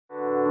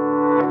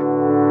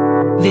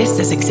This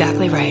is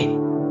exactly right.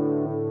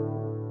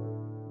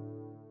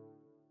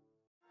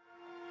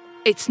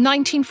 It's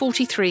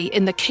 1943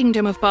 in the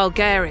Kingdom of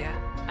Bulgaria.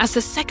 As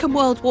the Second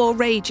World War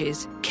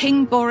rages,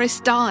 King Boris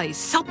dies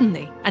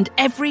suddenly, and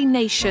every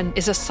nation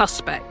is a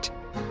suspect.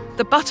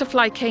 The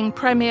Butterfly King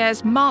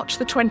premieres March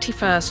the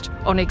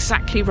 21st on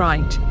Exactly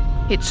Right.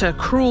 It's a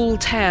cruel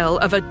tale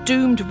of a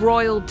doomed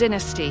royal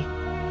dynasty.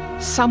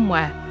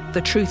 Somewhere,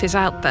 the truth is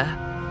out there.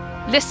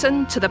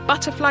 Listen to The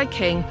Butterfly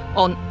King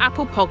on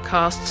Apple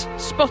Podcasts,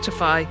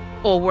 Spotify,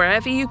 or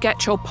wherever you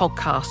get your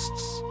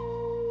podcasts.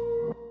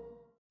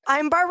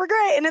 I'm Barbara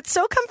Gray, and it's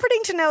so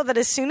comforting to know that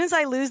as soon as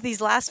I lose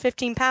these last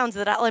 15 pounds,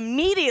 that I'll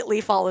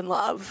immediately fall in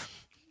love.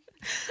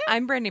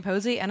 I'm Brandy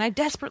Posey, and I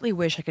desperately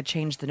wish I could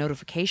change the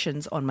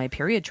notifications on my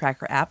period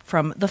tracker app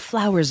from "the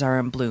flowers are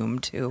in bloom"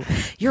 to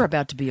 "you're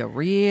about to be a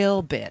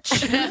real bitch."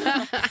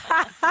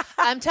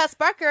 I'm Tess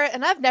Barker,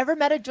 and I've never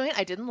met a joint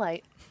I didn't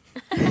light.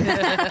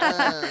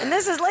 And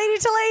this is Lady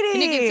to Lady.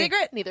 Can you keep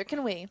secret? Neither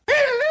can we.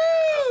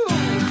 Hello!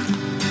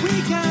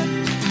 We got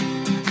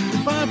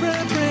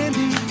Barbara,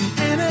 Brandy,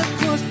 and of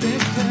course Big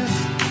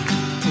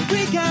Tess.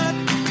 We got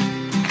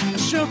a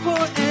show for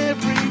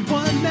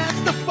everyone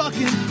that's the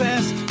fucking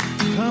best.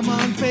 Come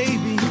on,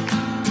 baby,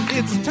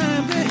 it's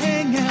time to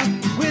hang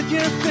out with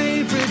your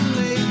favorite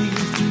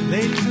ladies.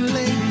 Ladies and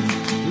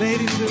ladies,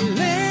 ladies and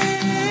ladies.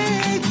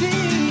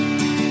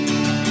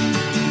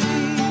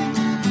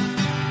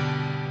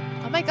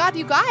 Oh my God,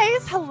 you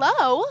guys,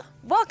 hello.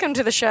 Welcome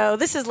to the show.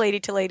 This is Lady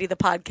to Lady, the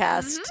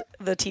podcast,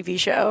 the TV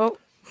show.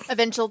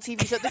 Eventual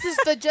TV show. This is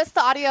just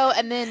the audio,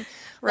 and then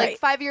Right.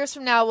 5 years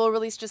from now, we'll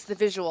release just the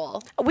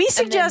visual. We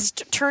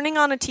suggest turning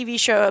on a TV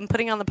show and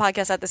putting on the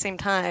podcast at the same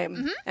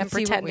time and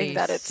pretending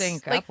that it's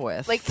sync Like, up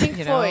with, like Pink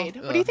you know? Floyd.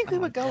 What do you think we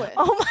would go with?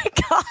 Oh my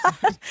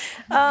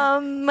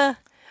God.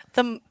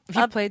 The If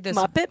you played this-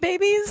 Muppet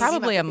Babies?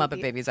 Probably a Muppet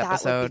Muppet Babies That would be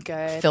episode.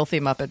 good. Filthy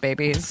Muppet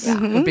Babies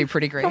would be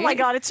pretty great. Oh my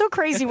God, it's so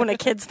crazy when a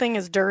kid's thing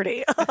is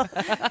dirty.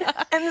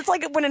 And it's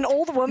like when an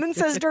old woman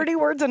says dirty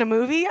words in a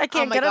movie, I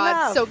can't oh my get God,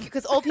 enough. so cute.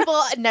 Because old people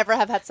never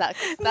have had sex.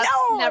 That's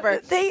no, never.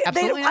 They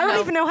Absolutely I don't not.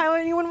 even know how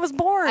anyone was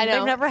born. I know.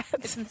 They've never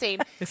had It's insane.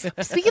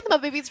 Speaking of the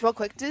Muppet Babies, real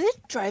quick, did it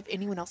drive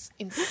anyone else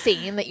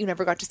insane that you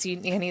never got to see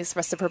Annie's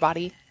rest of her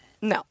body?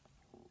 No.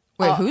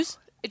 Wait, whose?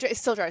 It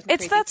still drives me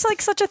crazy. That's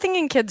like such a thing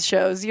in kids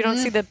shows. You don't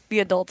see the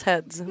adults'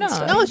 heads. And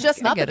stuff. No, it's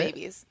just I Muppet get it.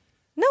 Babies.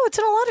 No, it's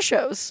in a lot of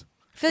shows.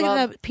 I feel like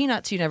Well- in the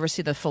Peanuts, you never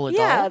see the full adult.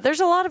 Yeah, there's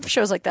a lot of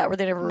shows like that where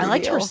they never reveal. I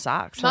liked her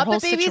socks. Her whole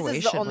Muppet Babies is the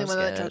situation only was one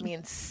that good. drove me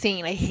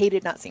insane. I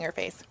hated not seeing her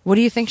face. What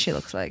do you think she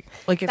looks like?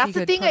 Like if That's you the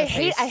could thing put I a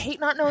hate. face- I hate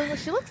not knowing what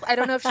she looks like. I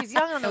don't know if she's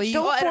young. I don't know if she's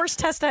Don't old. force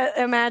test to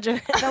imagine.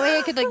 That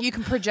way, you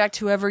can project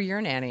whoever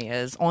your nanny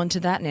is onto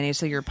that nanny,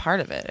 so you're part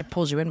of it. It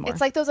pulls you in more.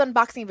 It's like those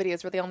unboxing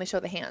videos where they only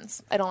show the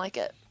hands. I don't like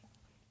it.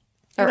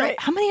 All right.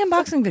 How many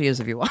unboxing videos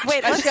have you watched?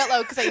 Wait, I let's, should get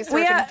low because I used to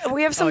we, work in...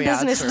 we have some Oh, yeah,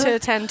 business that's true. to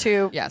attend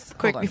to. Yes,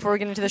 quick hold on. before we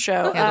get into the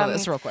show. Handle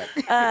this real quick.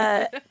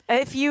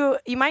 If you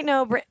might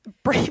know,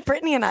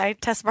 Brittany and I,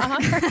 Tess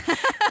Barker,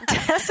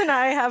 Tess and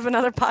I have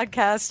another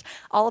podcast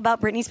all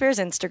about Britney Spears'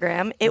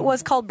 Instagram. It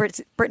was called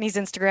Britney's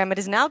Instagram. It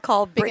is now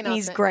called Big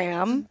Britney's announcement.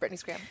 Gram.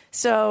 Britney's Gram.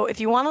 So if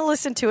you want to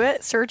listen to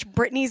it, search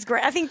Britney's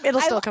Gram. I think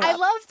it'll still come I up.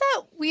 love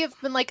that we have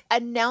been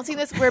announcing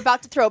this. We're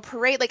about to throw a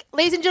parade.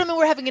 Ladies and gentlemen,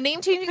 we're having a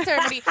name changing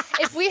ceremony.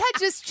 If we had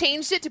just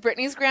changed it to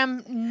Britney's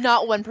Gram,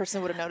 not one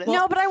person would have noticed.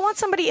 No, but I want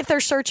somebody, if they're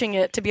searching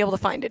it, to be able to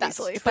find it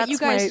easily. But you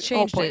That's my guys whole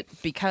changed point. it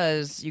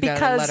because you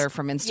got a letter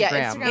from Instagram.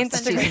 Yeah, Instagram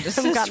Cease and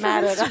desist got from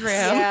mad at us. Instagram.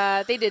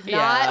 Yeah, they did Yeah.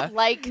 not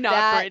like Not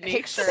that Britney.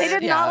 picture. They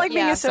did Yeah. not like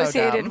being Yeah. So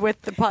associated dumb.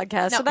 with the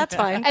podcast, so that's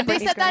fine. And they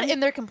Britney's said that Gram. in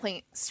their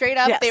complaint. Straight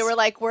up, Yes. they were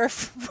like, we're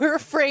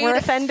afraid. We're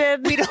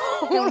offended. We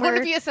don't want We're-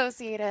 to be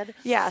associated.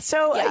 Yeah,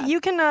 so Yeah. you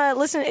can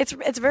listen. It's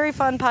a very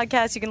fun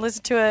podcast. You can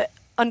listen to it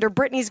under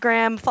Britney's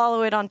Gram.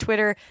 Follow it on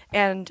Twitter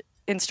and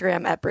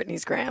Instagram at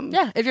Britney's Gram.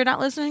 Yeah, if you're not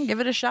listening, give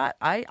it a shot.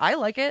 I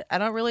like it. I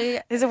don't really.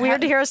 Is it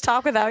weird to hear us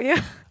talk without you?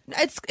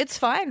 It's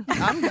fine.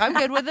 I'm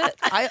good with it.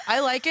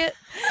 I like it.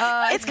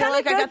 I It's feel kinda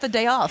like I good. got the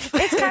day off.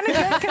 It's kind of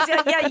good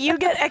because you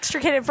get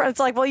extricated from. It's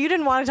like, well, you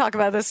didn't want to talk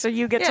about this, so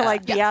you get to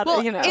be out.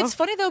 Well, You know, it's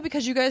funny though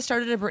because you guys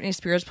started a Britney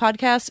Spears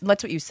podcast.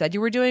 That's what you said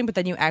you were doing, but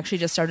then you actually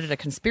just started a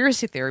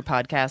conspiracy theory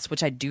podcast,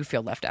 which I do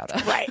feel left out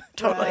of. right,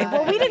 totally.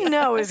 Well, we didn't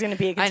know it was going to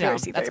be a I know.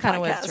 conspiracy That's theory kinda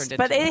what it's podcast, turned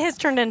but into. it has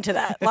turned into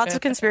that. Lots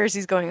of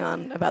conspiracies going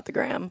on about the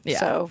Gram. Yeah.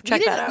 So check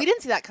we that didn't, out. We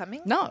didn't see that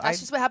coming. No, That's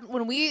just what happened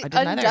when we I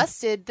didn't either.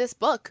 adjusted this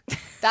book.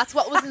 That's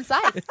what was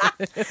inside.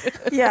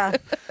 Yeah.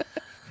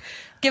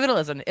 Give it a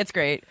listen. It's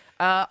great.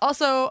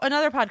 Also,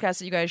 another podcast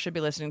that you guys should be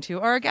listening to,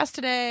 our guest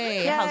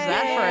today. How's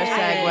that for a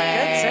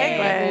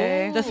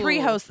segue? Good segue. The three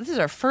hosts. This is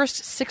our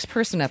first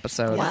 6-person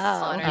episode.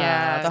 Wow.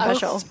 Yeah. the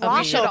Special. hosts of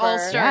We should all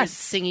Crossover. start Yes.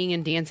 singing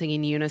and dancing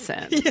in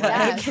unison. Yes.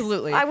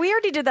 Absolutely. We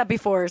already did that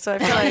before, so I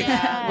feel like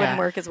it wouldn't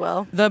work as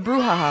well. The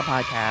Brujaja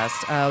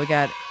podcast. We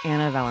got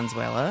Anna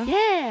Valenzuela.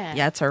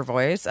 Yeah. It's her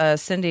voice.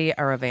 Cindy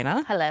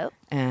Aravena. Hello.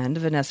 And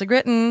Vanessa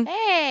Gritton.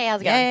 Hey,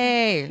 how's it going?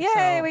 Yay!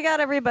 Yay, we got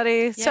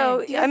everybody.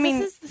 So, I mean,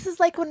 this is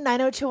like when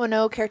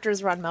 90210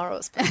 characters were on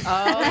Melrose Place.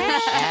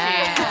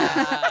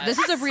 This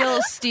is a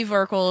real Steve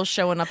Urkel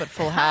showing up at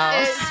Full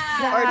House.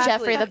 Or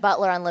Jeffrey the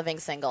Butler on Living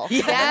Single.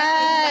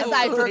 Yes,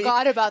 I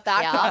forgot about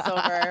that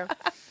crossover.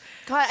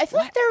 God, I feel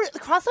like their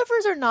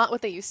crossovers are not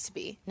what they used to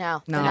be.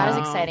 No, they're not as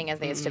exciting as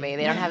they used to be.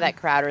 They don't have that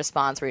crowd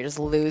response where you just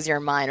lose your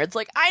mind. Or it's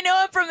like, I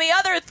know him from the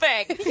other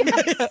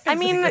thing. I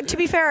mean, to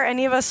be fair, are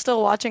any of us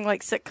still watching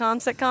like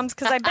sitcoms?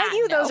 Because I bet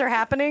you those are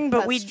happening,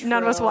 but That's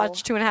none of us true.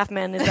 watch 2.5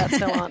 Men. Is that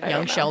still on? I Young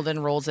don't know. Sheldon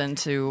rolls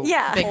into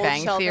Yeah. Big Old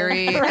Bang Sheldon.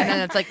 Theory, and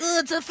then it's like, oh,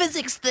 it's a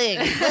physics thing.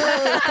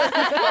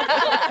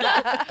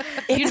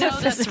 You know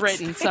that's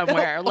written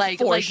somewhere. Like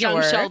For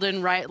young sure.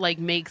 Sheldon, right? Like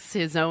makes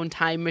his own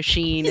time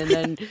machine and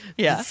then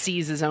Yeah.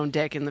 sees his own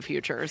dick in the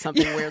future or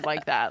something weird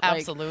like that. Like,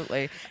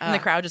 Absolutely. And the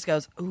crowd just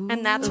goes, ooh.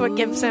 And that's what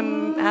gives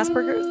him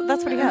Asperger's.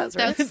 That's what he has,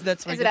 right?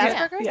 That's what Is it gets-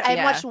 Asperger's? Yeah. I haven't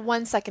Yeah. watched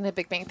 1 second of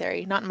Big Bang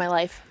Theory. Not in my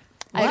life.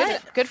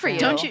 Good for you.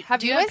 Don't you?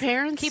 Do you have guys?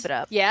 parents? Keep it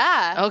up.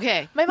 Yeah.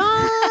 Okay. My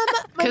mom.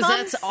 Because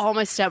that's all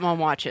my stepmom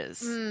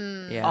watches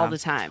Yeah. all the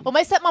time. Well,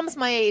 my stepmom's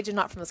my age and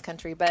not from this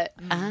country, but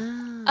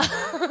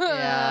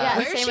Yeah,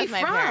 Where's same she with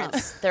my from?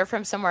 parents. They're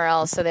from somewhere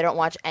else, so they don't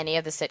watch any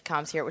of the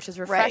sitcoms here, which is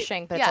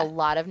refreshing, but Yeah. it's a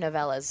lot of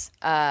novellas.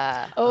 see,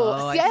 I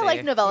I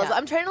like see. novellas. Yeah.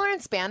 I'm trying to learn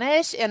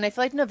Spanish, and I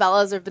feel like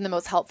novellas have been the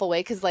most helpful way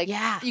because, like,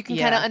 Yeah. you can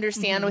Yeah. kind of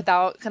understand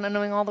without kind of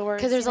knowing all the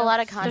words. Because there's a lot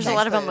of context. There's a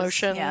lot of clues.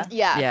 emotion Yeah.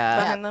 yeah, Yeah.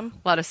 behind them.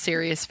 A lot of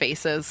serious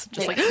faces.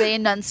 Just like, They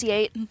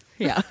enunciate.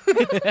 Yeah.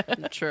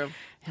 true.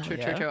 True,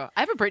 yeah. true, true. I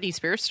have a Britney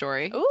Spears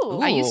story. Ooh.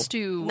 I used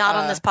to Not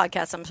on this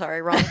podcast. I'm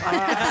sorry, wrong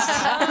podcast.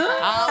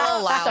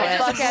 I'll allow it.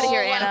 Fuck out of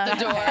here, Anna.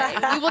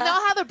 We will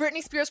now have a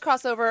Britney Spears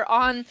crossover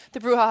on the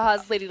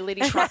Brujaja's Lady to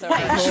Lady crossover.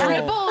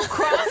 triple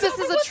cross. This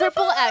is a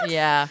triple X.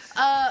 Yeah.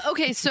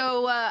 Okay,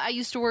 so I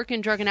used to work in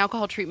drug and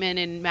alcohol treatment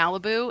in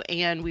Malibu,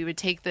 and we would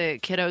take the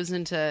kiddos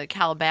into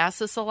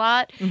Calabasas a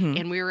lot,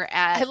 and we were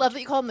at. I love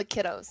that you call them the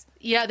kiddos.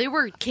 Yeah, they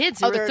were kids.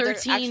 They Oh, were they're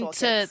 13 actual to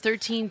kids.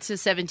 13 to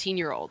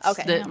 17-year-olds.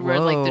 Okay. That were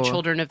like the Whoa.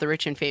 children of the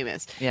rich and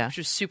famous. Yeah. Which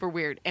was super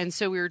weird. And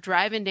so we were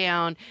driving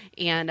down,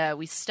 and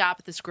we stopped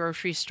at this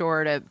grocery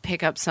store to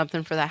pick up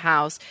something for the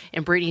house,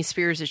 and Britney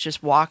Spears is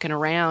just walking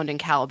around in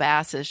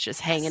Calabasas,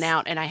 just hanging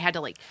out, and I had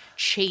to like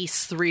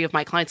chase 3 of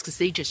my clients because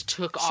they just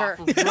took off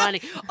running.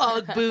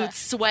 Ugg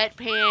boots,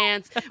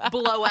 sweatpants,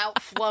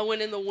 blowout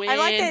flowing in the wind. I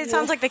like that. It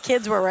sounds like the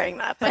kids were wearing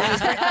that, but it was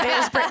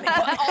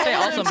Britney. All They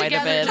of also them might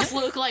have together been. just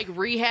look like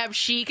rehab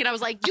chic, and I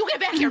was like, "You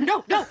get back here!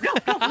 No, no, no,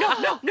 no, no,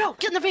 no, no!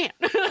 Get in the van!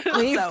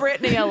 Leave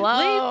Britney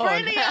alone. Leave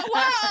Brittany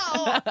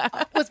alone!"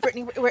 Was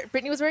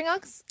Brittany was wearing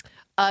Uggs?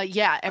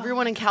 Yeah,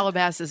 everyone in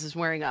Calabasas is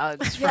wearing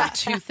Uggs from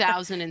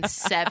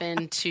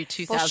 2007 to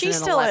 2011. Well, she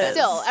still is.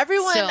 Still,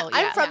 everyone. Still, yeah.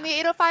 I'm from the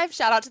 805.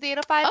 Shout out to the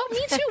 805. Oh, me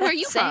too. Where are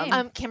you from?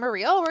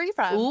 Camarillo. Where are you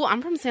from? Ooh,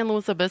 I'm from San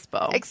Luis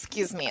Obispo.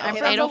 Excuse me. I'm Okay,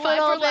 from that's a 805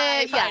 little for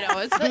life. bit. Yeah, I know,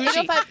 it's The bougie.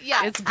 805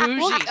 yeah, It's bougie.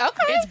 Well,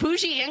 okay. It's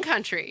bougie and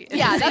country.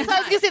 Yeah, that's what I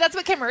was gonna say. That's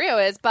what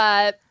Camarillo is,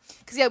 but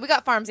because we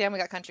got farms, and we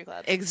got country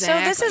clubs.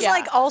 Exactly. So this is Yeah.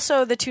 like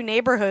also the 2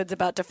 neighborhoods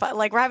about to fight.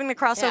 Like we're having the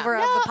crossover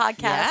of the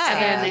podcast.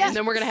 Yeah. and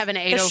then we're gonna have an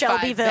 805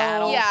 Shelbyville.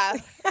 battle. Yeah,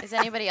 Is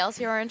anybody else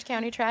here Orange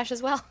County trash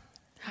as well?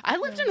 I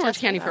lived in Orange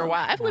County for a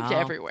while. I've lived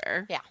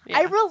everywhere. Yeah.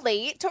 I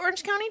relate to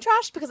Orange County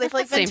trash because I feel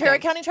like Same Ventura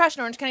thing. County trash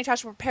and Orange County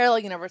trash were parallel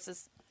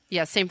universes.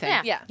 Yeah, same thing.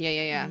 Yeah.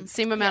 Yeah.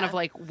 Same amount of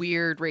like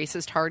weird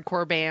racist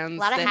hardcore bands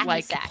Lot of that hacky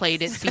like sacks.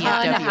 played at Ton of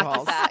VFW hacky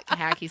halls. sack.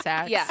 Hacky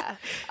sacks. Yeah,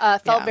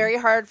 felt Yeah. very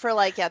hard for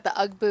the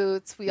Ugg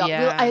boots. We all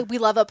Yeah. we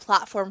love a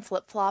platform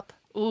flip flop.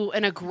 Ooh,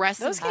 an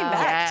aggressive. Those came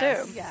back,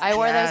 yes. too. Yeah. I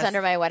wore Yes. those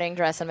under my wedding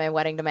dress and my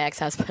wedding to my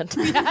ex-husband.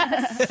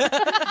 That's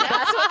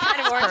what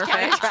kind of Orange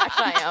County trash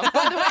I am.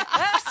 By the way,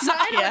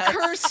 sign a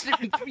cursed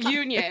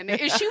union.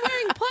 Is she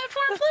wearing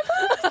platform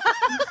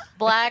flip-flops?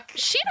 Black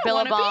She don't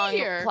wanna be Billabong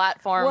here.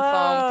 platform Whoa.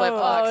 foam flip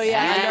flops. Oh,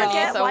 yeah. You didn't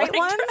get Also white wedding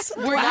ones?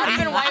 We're not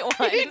even white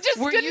ones. You just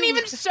couldn't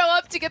even show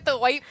up to get the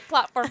white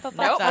platform flip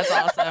flop. That's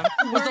awesome.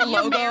 Was the Were you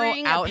logo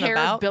wearing out a and pair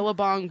about? of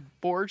Billabong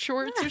board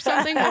shorts or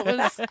something? What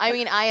was? I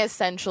mean, I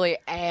essentially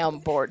am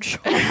board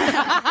short.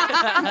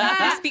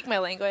 You speak my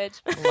language.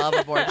 Love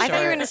a board I thought you were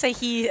short. going to say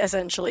he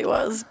essentially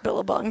was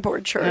Billabong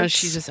board shorts. No,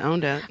 she just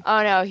owned it.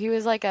 Oh no, he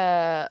was like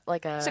a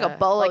like a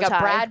bolo tie.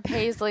 Brad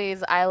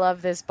Paisley's I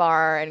Love This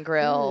Bar and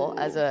Grill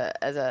as an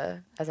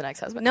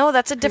ex-husband. No,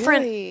 that's a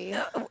different. Really?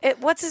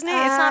 What's his name?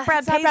 It's not Brad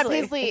It's not Paisley.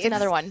 Brad Paisley. It's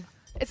another one.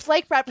 It's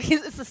like Brad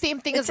Paisley. It's the same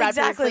thing as It's Brad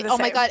exactly Paisley. the Oh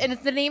my same. god! And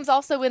the name's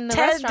also in the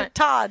Ted restaurant.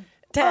 Todd.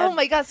 Ted. Oh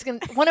my god!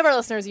 One of our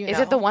listeners, you know. Is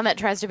it the one that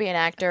tries to be an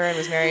actor and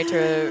was married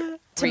to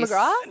Tim Reese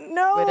McGraw?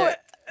 No.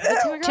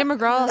 Witherspoon? Tim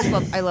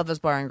McGraw. I love this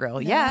bar and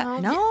grill. Yeah.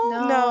 No.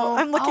 No,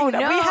 I'm looking it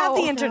up. We have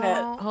the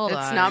internet. Hold It's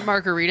on. not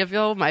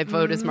Margaritaville. My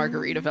vote is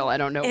Margaritaville. I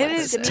don't know It what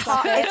is this is.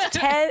 It's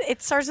Ted.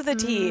 It starts with a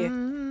T.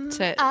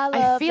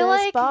 I feel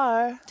this like-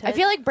 bar. I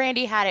feel like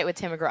Brandy had it with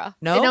Tim McGraw.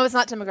 No. No, it's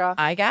not Tim McGraw.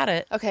 I got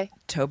it. Okay,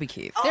 Toby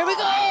Keith. there we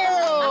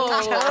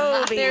go.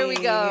 Toby. There we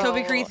go.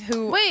 Toby Keith,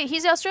 who Wait,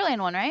 he's the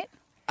Australian one, right?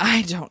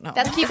 I don't know.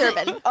 That's Keith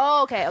Urban.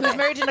 Oh, okay. Who's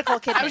married to Nicole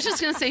Kidman? I was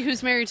just going to say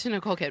who's married to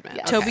Nicole Kidman.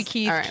 Yeah. Toby Okay.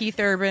 Keith, All right. Keith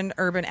Urban,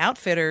 Urban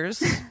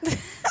Outfitters.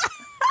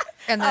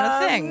 And then a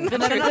thing.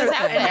 And then another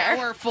And thing. now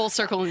we're full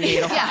circle in the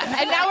 805.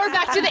 Yeah, and now we're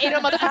back to the 80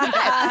 motherfucking 5.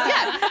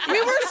 Yeah,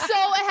 we were so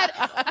ahead.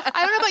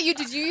 I don't know about you.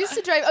 Did you used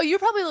to drive? Oh, you're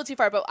probably a little too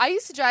far, but I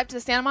used to drive to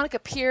the Santa Monica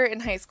Pier in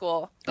high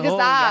school because Oh,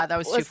 yeah, that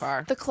was too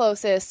far. The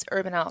closest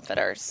Urban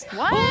Outfitters.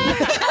 What?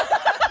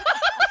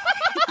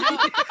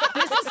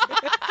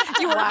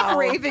 You were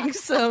craving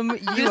some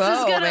UO, This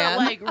is gonna man.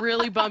 like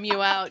really bum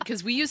you out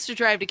because we used to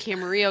drive to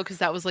Camarillo because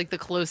that was like the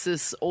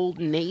closest Old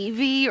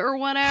Navy or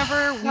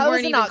whatever. We That was weren't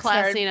an even Oxnard.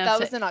 classy enough.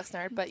 That to, was an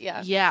Oxnard, but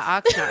yeah.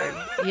 yeah,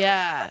 Oxnard.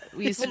 Yeah,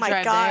 we used to Oh my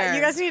drive God. there.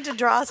 You guys need to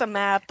draw us a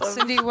map. Of,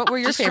 Cindy, what were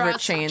your Just favorite draw-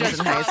 chains just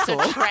in high draw us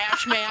school? a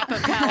trash map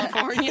of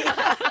California.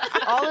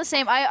 All the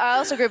same. I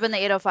also grew up in the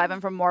 805.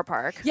 I'm from Moore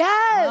Park.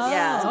 Yes.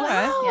 Yeah. okay.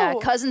 Wow. Yeah,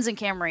 cousins in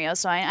Camarillo,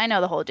 so I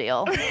know the whole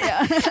deal.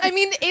 Yeah. I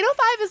mean,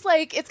 805 is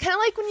like, it's kind of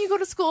like when you go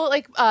to school,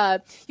 like,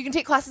 you can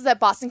take classes at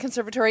Boston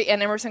Conservatory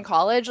and Emerson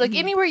College. Like,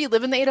 anywhere you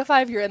live in the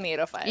 805, you're in the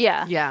 805.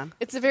 Yeah. Yeah.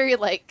 It's a very,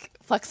 like,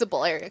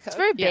 flexible area code. It's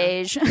very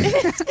beige.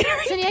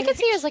 Cindy, I could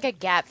see you as like a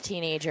Gap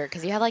teenager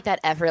because you had like that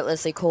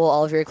effortlessly cool,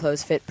 all of your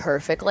clothes fit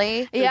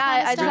perfectly. Yeah,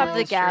 I style. dropped the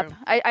That's Gap. true.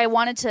 I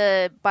wanted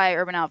to buy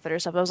Urban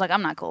Outfitters stuff. I was like,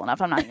 I'm not cool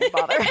enough. I'm not going to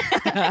bother.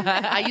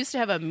 I used to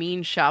have a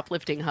mean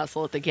shoplifting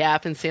hustle at the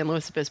Gap in San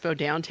Luis Obispo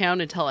downtown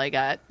until I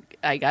got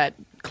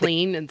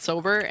clean and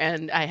sober,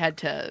 and I had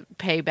to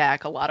pay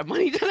back a lot of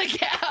money to the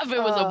Gap.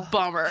 It was a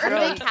bummer. How did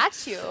they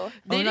catch you?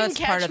 They no, didn't it's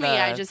part catch of me.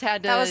 the- I just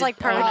had to. That was like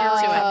part of own your up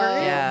to it.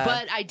 recovery? Yeah.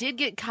 But I did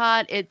get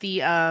caught at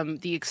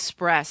the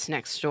Express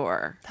next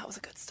door. That was a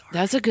good story.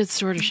 That's a good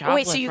store to shoplift.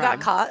 Wait, so you got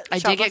from. caught I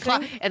did get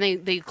caught, shoplifting?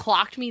 and they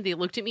clocked me. They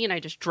looked at me, and I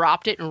just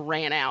dropped it and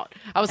ran out.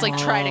 I was like,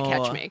 try to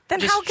catch me. Then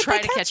just how could try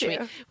they to catch me.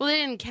 you? Well, they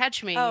didn't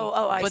catch me.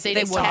 I but see. they They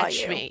didn't saw catch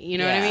you. me. You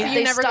know what I Yeah. mean? You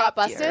They never got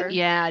stopped you. busted?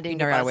 Yeah, I didn't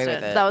never get got away with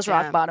busted. it. That was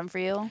rock Yeah. bottom for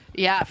you.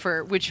 Yeah,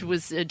 which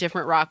was a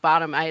different rock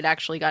bottom. I had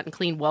actually gotten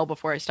clean well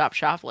before I stopped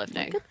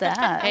shoplifting.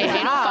 That. Hey,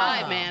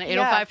 805, man.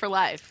 805 for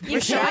life. You're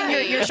showing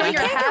your You can't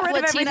get half rid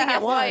of everything Latina, at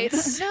half white.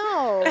 once.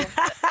 No.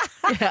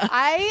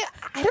 I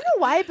don't know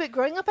why, but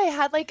growing up,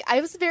 I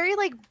was very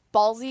like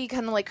ballsy,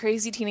 kind of like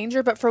crazy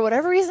teenager. But for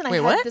whatever reason, I Wait,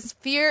 had what? this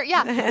fear.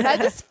 Yeah, I had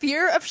this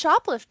fear of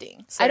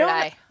shoplifting. So did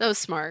I. That was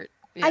smart.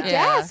 I Yeah.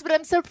 guess, but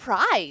I'm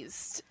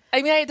surprised.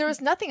 I mean, there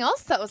was nothing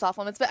else that was off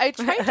limits, but I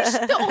tried to.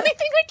 The only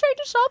thing I tried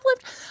to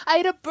shoplift, I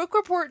had a book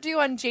report due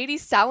on J.D.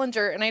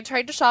 Salinger, and I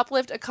tried to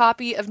shoplift a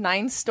copy of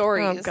 9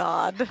 Stories. Oh,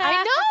 God. I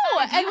know.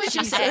 I was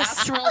just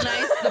asked real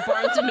nice. The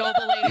Barnes and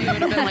Noble lady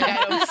would have been like,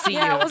 "I don't see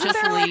Yeah, you. wasn't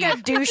Just there leave." like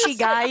a douchey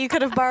guy you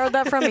could have borrowed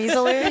that from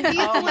easily?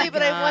 Easily,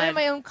 but I wanted God.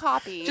 my own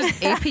copy.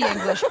 AP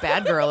English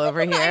bad girl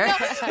over here.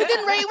 But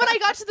then right when I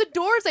got to the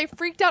doors, I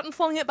freaked out and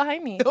flung it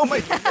behind me. Oh my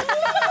God.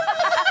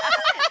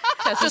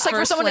 Just like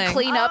for someone to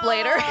clean up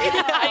later.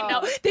 I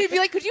know. They'd be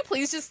like, "Could you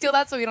please just steal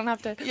that so we don't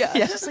have to?"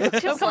 Yeah.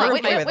 Come on,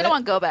 we don't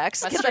want go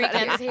backs. My street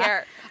ends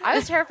here. I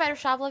was terrified of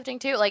shoplifting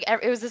too. Like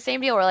it was the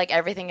same deal where like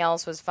everything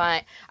else was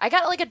fine. I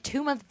got like a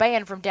 2-month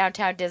ban from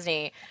downtown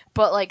Disney,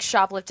 but like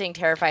shoplifting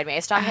terrified me. I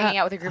stopped hanging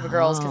out with a group of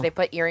girls because they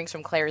put earrings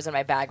from Claire's in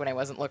my bag when I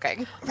wasn't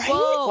looking.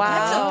 Whoa,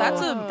 Wow.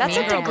 that's a That's a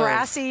mean girl move.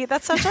 Degrassi.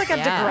 That's such like a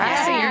Yeah.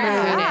 Degrassi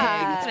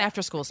move. It's an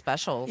after school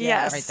special.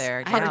 Yes. Right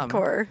there.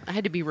 Hardcore. I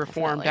had to be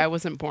reformed. I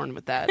wasn't born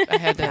with that. I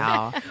had to.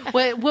 Wow.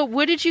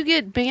 What did you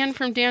get banned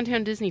from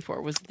downtown Disney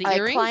for? Was it the I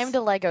earrings? climbed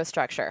a Lego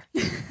structure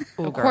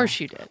Of course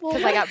you did.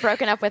 because I got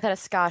broken up with at a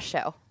ska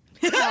show.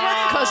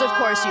 Because of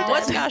course you did.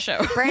 What's Gosh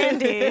show?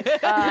 Brandy.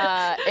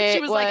 She She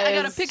was like, "I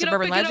gotta pick it up,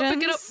 Suburban pick it up,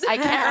 pick it up." Legends? I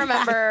can't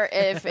remember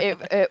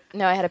if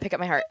no, I had to pick up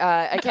my heart.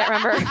 I can't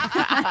remember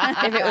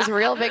if it was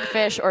Real Big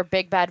Fish or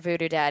Big Bad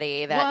Voodoo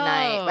Daddy that Whoa.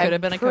 night. Could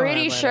have been a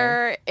pretty collab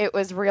sure it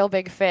was Real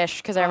Big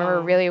Fish because I remember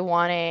really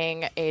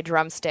wanting a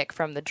drumstick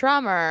from the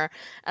drummer,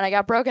 and I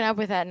got broken up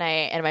with that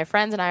night. And my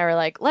friends and I were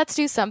like, "Let's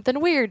do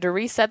something weird to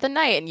reset the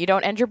night, and you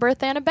don't end your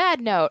birthday on a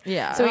bad note."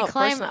 Yeah. So we Oh, of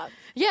course climb. not.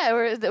 Yeah,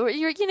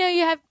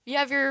 you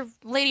have your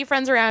lady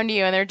friends around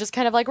you, and they're just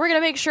kind of like, we're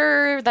gonna make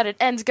sure that it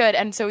ends good.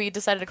 And so we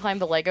decided to climb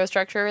the Lego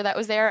structure that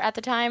was there at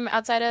the time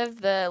outside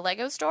of the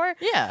Lego store.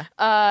 Yeah.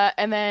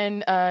 And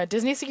then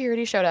Disney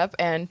security showed up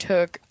and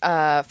took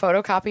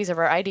photocopies of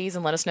our IDs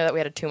and let us know that we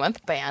had a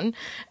 2-month ban.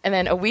 And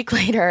then a week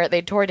later,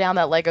 they tore down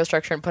that Lego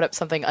structure and put up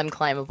something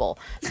unclimbable.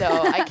 So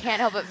I can't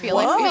help but feel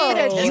like we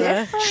made a Whoa.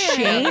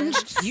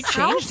 difference. You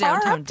How changed far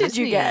downtown up did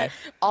you Disney. get?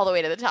 All the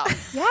way to the top.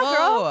 Yeah, Whoa.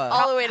 girl.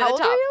 All the way to How the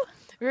old top. were you?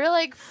 We were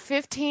like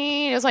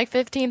 15. It was like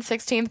 15th,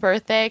 16th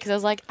birthday because I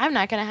was like, I'm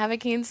not going to have a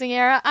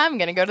quinceañera. I'm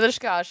going to go to the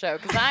ska show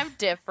because I'm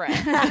different.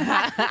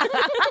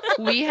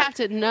 We have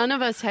to. None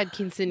of us had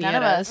quinceañeras. None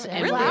of us.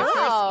 And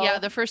Really?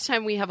 the first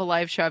time we have a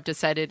live show, I've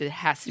decided it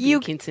has to be You,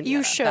 a quinceañera.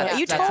 you should. That's-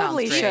 You that sounds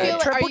totally great. should. Feel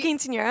like- Triple are you-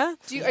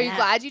 quinceañera. Are you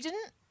glad you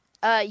didn't?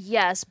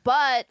 Yes,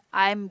 but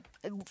I'm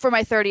for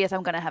my 30th.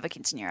 I'm gonna have a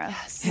quinceanera.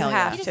 You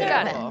have You to.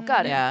 got it.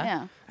 Got it. Yeah.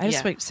 Yeah. I just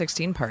Yeah. went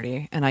 16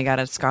 party and I got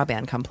a ska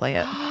band come play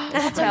it.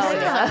 Hell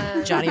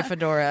yeah. Johnny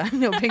Fedora,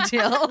 no big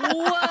deal.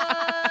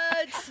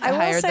 What? I will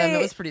hired them. say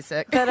It was pretty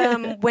sick.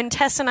 that when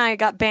Tess and I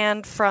got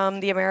banned from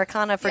the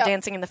Americana for Yeah.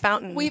 dancing in the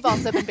fountain, We've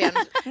also been banned.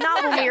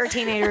 not when we were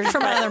teenagers,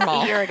 From but another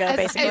mall. a year ago,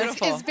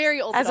 basically. As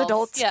very old As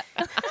adults. Yeah.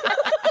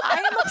 I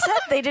am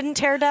upset they didn't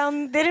tear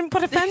down. They didn't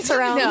put a fence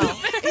around. No.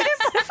 They didn't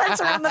put a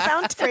fence around the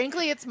fountain.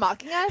 Frankly, it's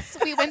mocking us.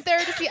 We went there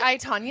to see I,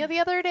 Tanya the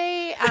other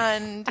day,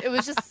 and it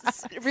was just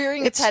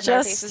rearing its head in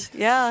our faces.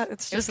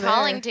 It's Just just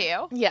calling there. to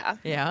you. Yeah.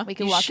 Yeah. We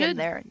can You walk should- in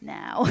there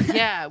now.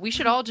 Yeah, we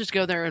should all just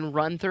go there and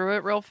run through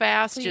it real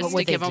fast, just to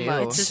would give they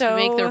them do? just So- to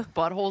make their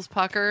buttholes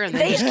pucker, and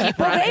then They, just keep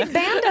well, running. they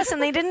banned us,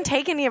 and they didn't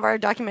take any of our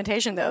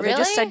documentation, though. They just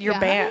Really? said you're Yeah.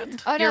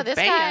 banned. Oh no, You're this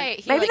banned. guy.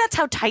 He, Maybe like, that's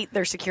how tight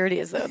their security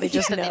is, though. They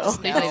just know.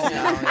 They just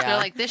know. They're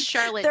like this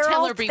Charlotte They're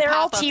all, Tillerby they're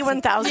all pop-ups.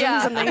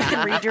 T1000s, and they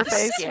can read your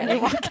face when you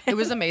walk in. It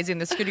was amazing.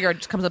 The security guard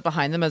just comes up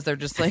behind them as they're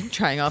just like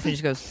trying off, and he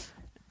just goes,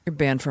 "You're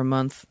banned for a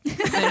month." And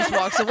then just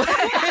walks away.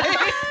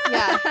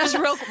 Yeah. Just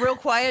real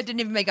quiet. Didn't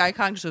even make eye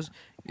contact. Just goes,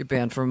 "You're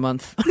banned for a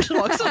month." Just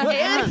walks away.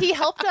 And he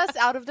helped us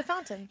out of the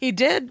fountain. He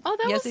did. Oh,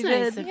 that yes, was he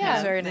nice did. of Yeah.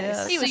 him. Very nice.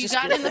 So you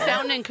got in the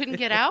fountain and couldn't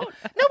get out?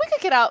 No, we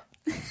could get out.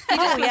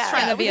 Oh, yeah.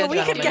 trying to be a we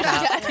could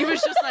gentleman. get out. He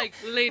was just like,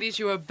 "Ladies,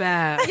 you are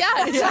bad."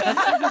 Yeah.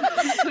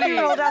 We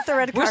rolled out the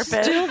red We're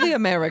carpet. still the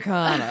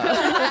Americana.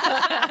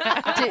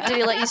 Did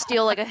he let you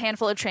steal like a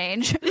handful of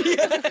change?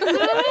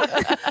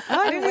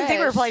 I didn't even think we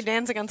were wish. probably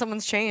dancing on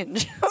someone's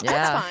change.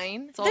 That's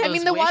fine. all I those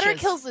mean, the water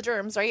wishes. kills the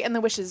germs, right? And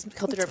the wishes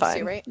kill the germs fine.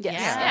 too, right? Yes.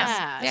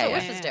 Yeah. That's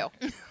what wishes do.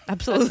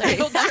 Absolutely.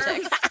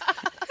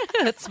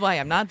 That's why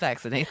I'm not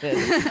vaccinated.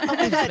 Oh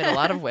my God. Been a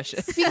lot of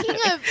wishes. Speaking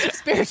of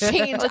spare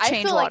change, Or I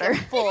change feel water. like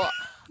I'm full.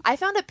 I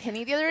found a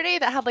penny the other day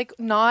that had like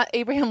not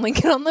Abraham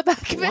Lincoln on the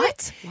back of it.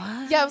 What?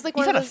 Yeah, it was like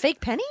You one found of a those.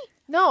 fake penny?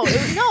 No,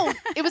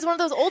 it was one of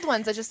those old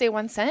ones that just say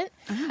 1 cent,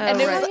 and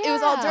it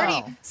was all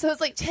dirty. So it's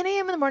like 10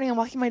 a.m. in the morning. I'm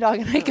walking my dog,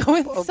 and I go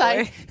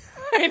inside.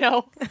 I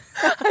know.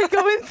 I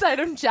go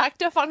inside. I'm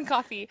jacked up on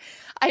coffee.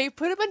 I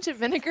put a bunch of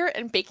vinegar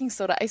and baking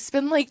soda. I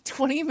spend like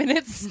 20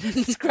 minutes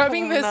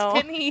scrubbing this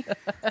penny,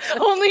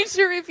 only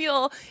to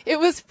reveal it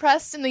was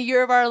pressed in the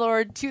year of our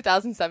Lord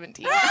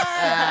 2017.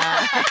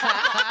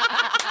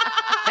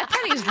 That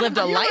penny's lived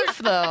a life,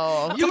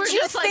 though. You were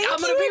just like, "I'm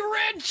going to be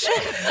rich."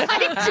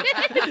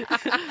 I did.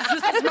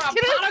 This is my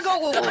pot of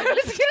gold. I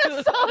was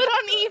gonna sell it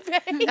on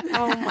eBay.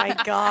 Oh my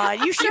god!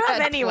 You should have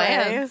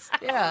anyways.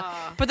 Yeah.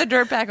 Put the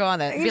dirt back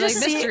on it. You Be like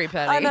just see mystery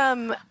penny.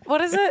 on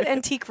what is it?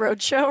 Antique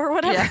Roadshow or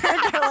whatever. Yeah.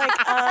 They're like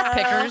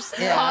Pickers.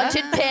 Yeah.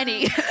 Haunted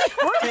penny.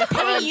 we're gonna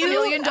pay you. $1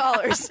 million.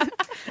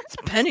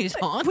 Penny's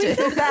We haunted.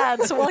 feel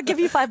bad, so we'll give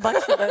you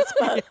 $5 for this.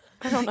 But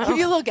I don't know. Give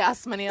you a little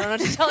gas money. I don't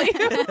know what to tell you.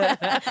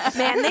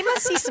 Man, they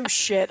must see some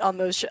shit on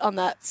those on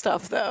that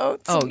stuff though.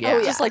 Oh,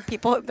 yeah. just like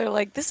people. They're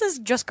like, this is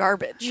just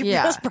garbage. You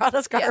Yeah. just brought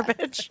us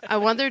garbage. I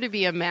want there to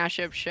be a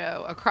mashup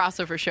show, a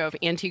crossover show of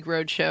Antique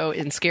Roadshow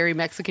and Scary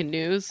Mexican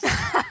News,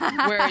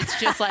 where it's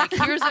just like,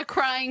 here's a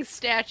crying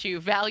statue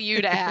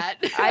valued at.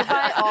 I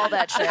buy all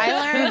that shit. I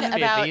learned That'd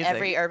be about amazing.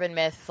 every urban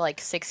myth like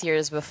 6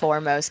 years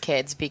before most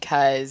kids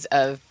because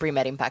of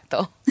Primer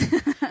Impacto.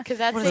 Because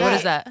that's What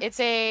is that? It's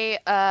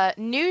a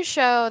new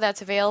show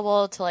that's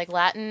available to like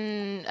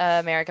Latin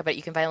America, but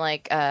you can find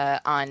like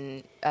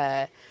on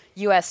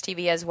U.S.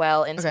 TV as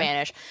well in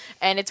Spanish.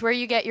 And it's where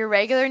you get your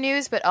regular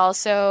news, but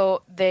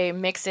also they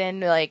mix in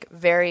like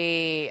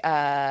very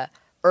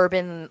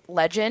urban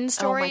legend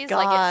stories. God,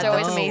 like that's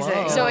it's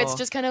amazing. So it's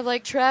just kind of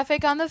like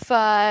traffic on the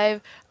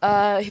 5.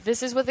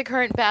 This is what the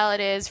current ballot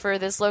is for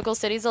this local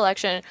city's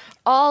election.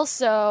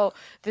 Also,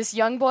 this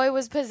young boy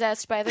was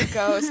possessed by the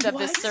ghost of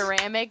this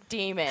ceramic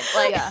demon.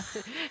 Like,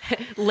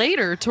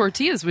 Later,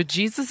 tortillas with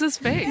Jesus'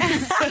 face.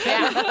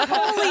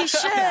 Holy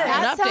shit!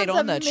 An update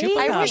on the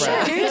chupacabra. I wish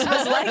our news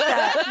was like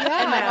that.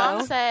 and my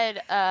mom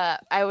said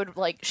I would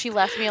like. She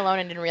left me alone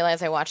and didn't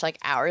realize I watched like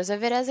hours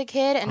of it as a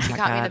kid. And she my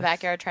caught me in the God.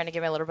 backyard trying to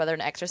give my little brother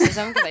an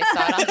exorcism because I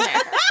saw it on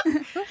there.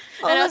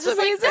 And I was just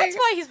like, that's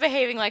why he's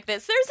behaving like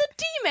this. There's a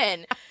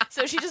demon.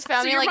 So she just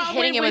found So me your like mom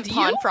hitting him went with with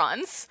pawn you?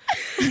 fronds.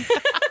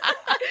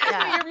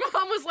 Your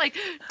mom was like,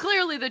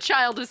 clearly the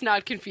child is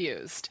not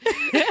confused.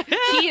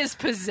 He is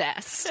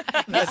possessed.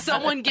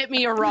 Someone get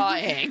me a raw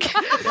egg.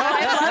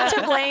 I love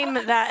to blame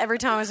that every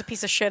time I was a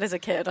piece of shit as a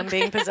kid on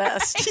being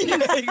possessed.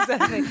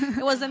 Exactly.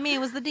 It wasn't me. It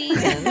was the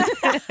demon.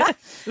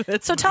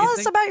 So tell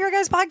us about your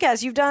guys'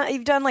 podcast.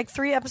 You've done like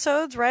 3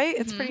 episodes, right?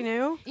 It's pretty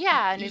new.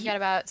 Yeah, and we've got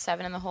about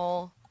 7 in the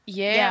whole.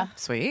 Yeah.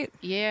 Sweet.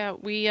 Yeah,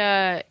 we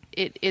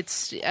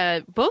it's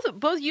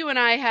both you and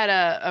I had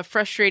a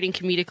frustrating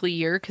comedically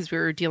year because we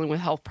were dealing with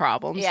health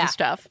problems Yeah. and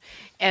stuff.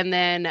 And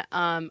then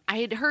I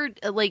had heard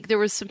like there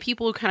was some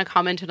people who kind of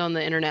commented on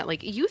the internet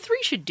like you 3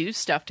 should do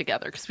stuff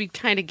together because we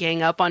kind of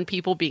gang up on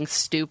people being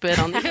stupid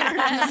on the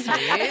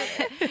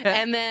internet.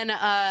 and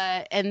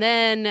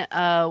then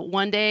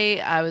one day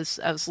I was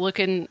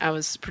looking, I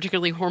was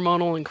particularly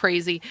hormonal and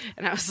crazy,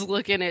 and I was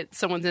looking at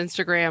someone's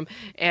Instagram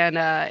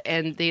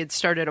and they had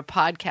started a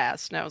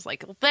podcast, and I was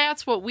like, well,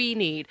 that's what we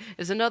need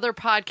is another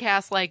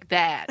podcast like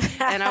that.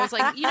 And I was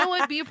like, you know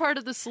what, be a part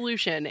of the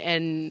solution,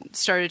 and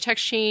started a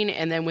text chain,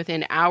 and then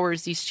within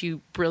hours these 2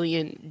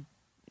 brilliant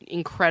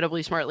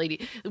incredibly smart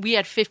lady. We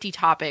had 50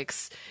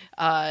 topics,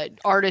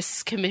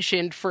 artists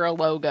commissioned for a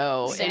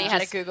logo. Cindy and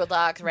had a just Google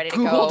Doc ready to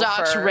Google go.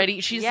 Docs for-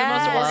 ready. She's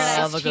Yes. the most Love a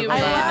organized Google human.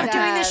 Doc. I love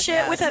doing this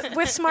shit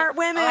with smart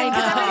women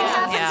because everything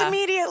happens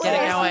immediately. Get it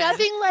There's going.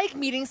 nothing like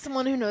meeting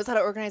someone who knows how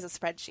to organize a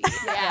spreadsheet.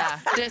 Yeah,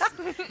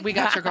 we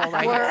got your girl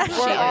right We're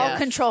here. all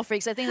control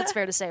freaks. I think that's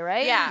fair to say,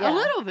 right? Yeah. A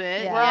little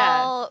bit.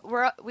 Yeah.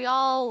 We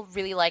all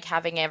really like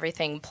having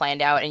everything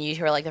planned out, and you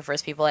two are like the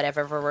first people I've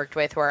ever worked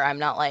with where I'm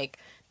not like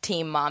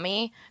team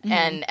mommy,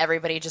 and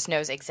everybody just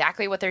knows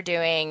exactly what they're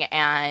doing,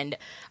 and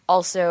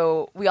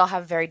also we all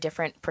have very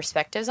different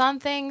perspectives on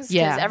things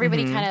because Yeah.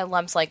 everybody kind of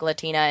lumps like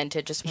Latina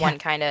into just one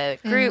kind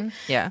of group.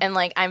 Yeah. And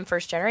like I'm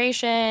first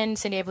generation.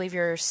 Cindy, I believe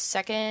you're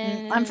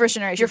second. I'm first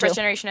generation, You're first too.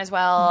 generation as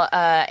well.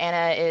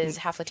 Anna is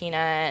half Latina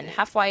and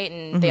half white,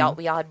 and we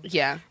all had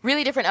Yeah.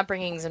 really different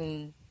upbringings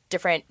and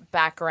different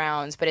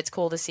backgrounds, but it's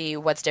cool to see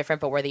what's different,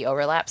 but where the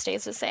overlap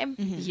stays the same.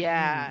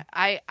 Yeah,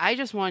 I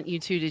just want you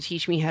two to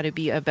teach me how to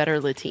be a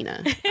better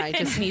Latina. I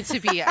just need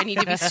to be. I need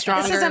to be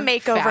stronger. This is a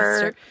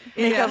faster.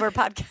 makeover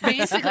podcast.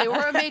 Basically,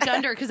 or a make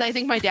under, because I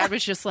think my dad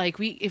was just like,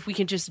 if we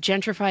can just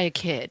gentrify a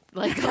kid,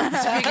 like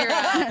let's figure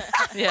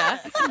out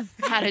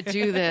how to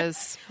do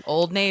this.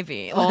 Old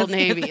Navy. Old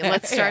Navy.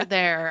 Let's start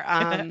there.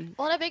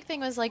 Well, and a big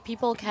thing was like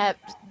people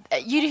kept.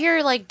 You'd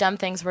hear like dumb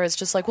things where it's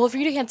just like, well, if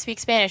you can't speak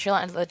Spanish, you're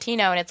not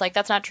Latino, and it's like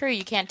that's not true.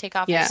 You can't take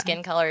off your Yeah.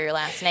 skin color or your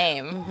last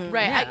name.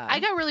 Right. I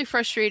got really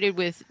frustrated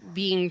with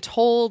being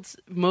told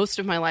most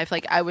of my life.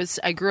 Like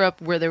I grew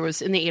up where there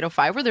was in the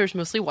 805 where there was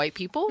mostly white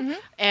people,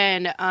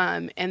 and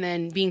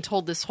then being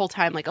told this whole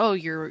time like, oh,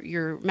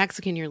 you're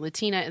Mexican, you're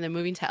Latina, and then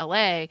moving to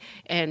LA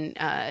and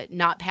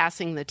not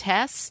passing the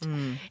test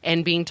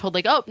and being told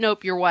like, oh,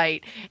 nope, you're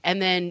white,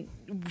 and then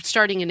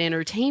starting in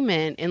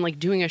entertainment and like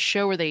doing a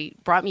show where they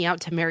brought me out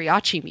to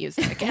mariachi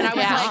music, and I was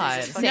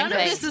Yeah. like, none of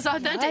thing. this is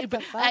authentic.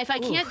 But if I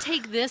can't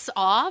take this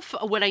off,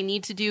 what I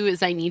need to do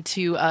is I need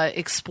to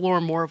explore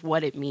more of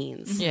what it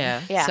means.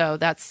 Yeah. Yeah. So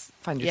that's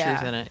Find your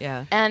truth in it.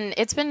 Yeah. And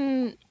it's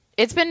been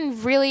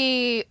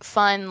really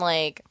fun,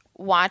 like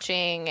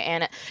watching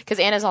Anna, because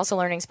Anna's also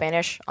learning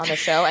Spanish on the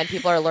show, and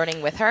people are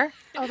learning with her.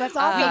 Oh, that's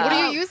awesome. What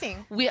are you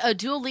using? we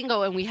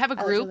Duolingo, and we have a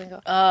group.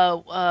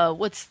 Duolingo.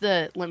 What's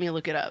the? Let me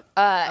look it up.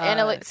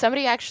 Anna,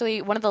 somebody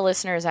actually, one of the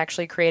listeners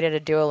actually created a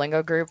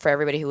Duolingo group for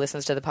everybody who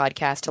listens to the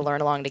podcast to learn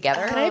along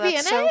together. Can I be in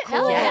that's so it? cool.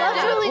 I love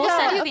Yeah. Duolingo. We'll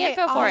send you the Okay,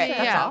 info for it.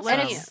 awesome. Yeah, That's let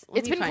And me- it's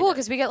let me been find cool it.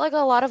 because we get like a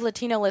lot of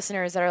Latino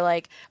listeners that are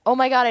like, oh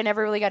my god, I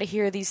never really got to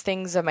hear these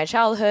things of my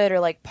childhood or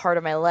like part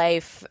of my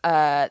life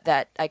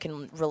that I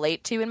can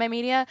relate to in my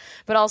media,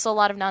 but also a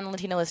lot of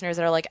non-Latino listeners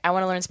that are like, I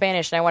want to learn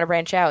Spanish and I want to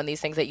branch out, and these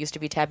things that used to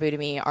be taboo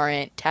to me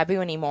aren't taboo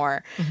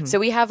anymore. So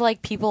we have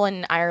like people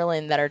in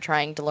Ireland that are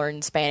trying to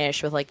learn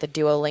Spanish with like the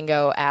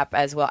Duolingo app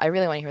as well. I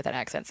really want to hear what that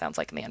accent sounds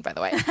like in the end, by the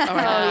way.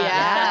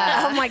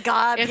 Yeah. Oh my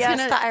god! It's yes,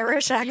 gonna- the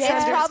Irish accent. Yeah,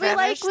 it's in probably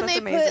Spanish. like when That's they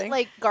amazing. put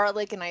like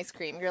garlic in ice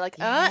cream. You're like,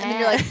 and then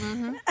you're like,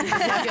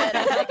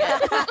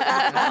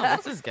 Oh,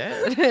 this is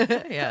good.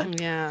 Yeah.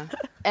 Yeah.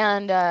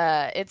 And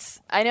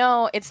I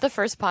know it's the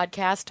first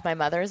podcast my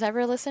mother's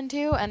ever listened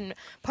to, and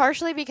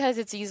partially because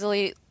it's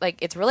easily like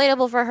it's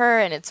relatable for her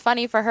and it's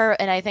funny for her,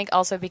 and I think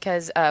also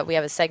because we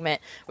have a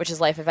segment which is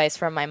life advice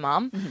from my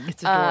mom.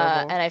 It's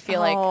adorable. And I feel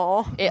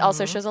like it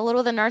also shows a little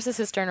of the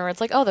narcissist turn where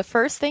it's like, oh, the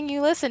first thing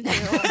you listen to.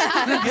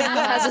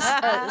 Has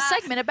a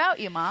segment about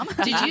you, Mom.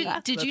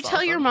 Did you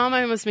tell your mom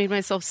I almost made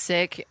myself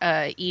sick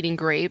eating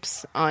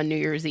grapes on New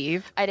Year's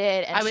Eve? I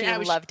did, and I she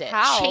was loved it.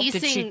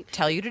 Chasing. Did she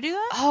tell you to do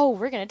that? Oh,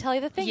 we're gonna tell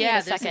you the thing Yeah,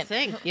 in a there's a second.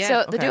 thing. Yeah,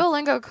 So the okay.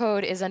 Duolingo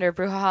code is under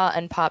Brujaja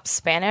and Pop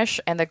Spanish,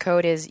 and the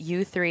code is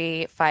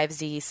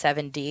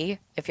U35Z7D.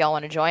 If y'all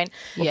want to join,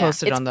 We'll Yeah.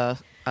 post it It's- on the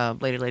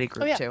Lady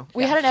group too.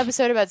 We had an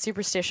episode about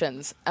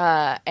superstitions,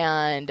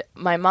 and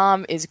my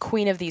mom is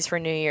queen of these for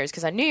New Year's,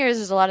 because on New Year's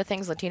there's a lot of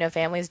things Latino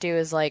families do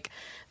is like,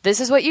 this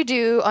is what you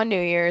do on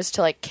New Year's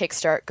to like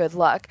kickstart good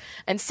luck.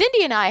 And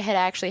Cindy and I had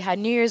actually had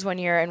New Year's one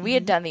year, and we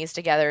had done these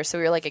together, so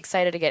we were like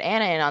excited to get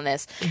Anna in on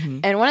this.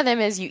 And one of them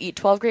is you eat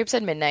 12 grapes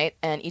at midnight,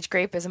 and each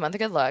grape is a month of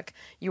good luck.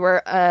 You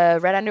wear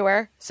red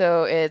underwear,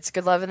 so it's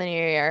good love in the new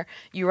year.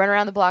 You run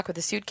around the block with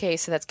a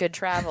suitcase, so that's good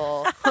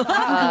travel.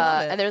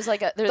 And there's like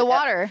The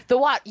water.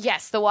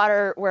 Yes, the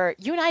water where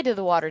you and I did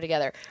the water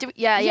together.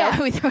 Yeah.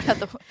 We threw it out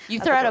the. You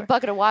throw out a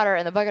bucket of water,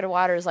 and the bucket of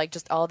water is like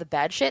just all the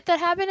bad shit that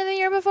happened in the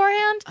year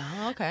beforehand.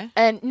 Oh, okay.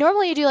 And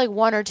normally you do like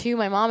one or two.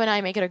 My mom and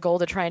I make it a goal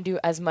to try and do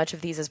as much of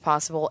these as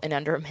possible in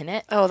under a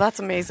minute. Oh, that's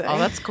amazing. Oh,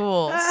 that's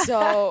cool.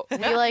 So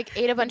we like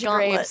ate a bunch of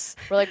Gauntlet. grapes.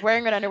 We're like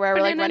wearing red underwear.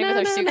 We're like running with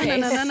our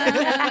suitcase.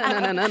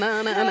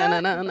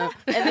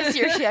 And this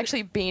year she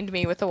actually beamed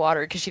me with the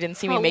water because she didn't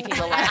see me making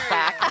the laugh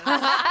back.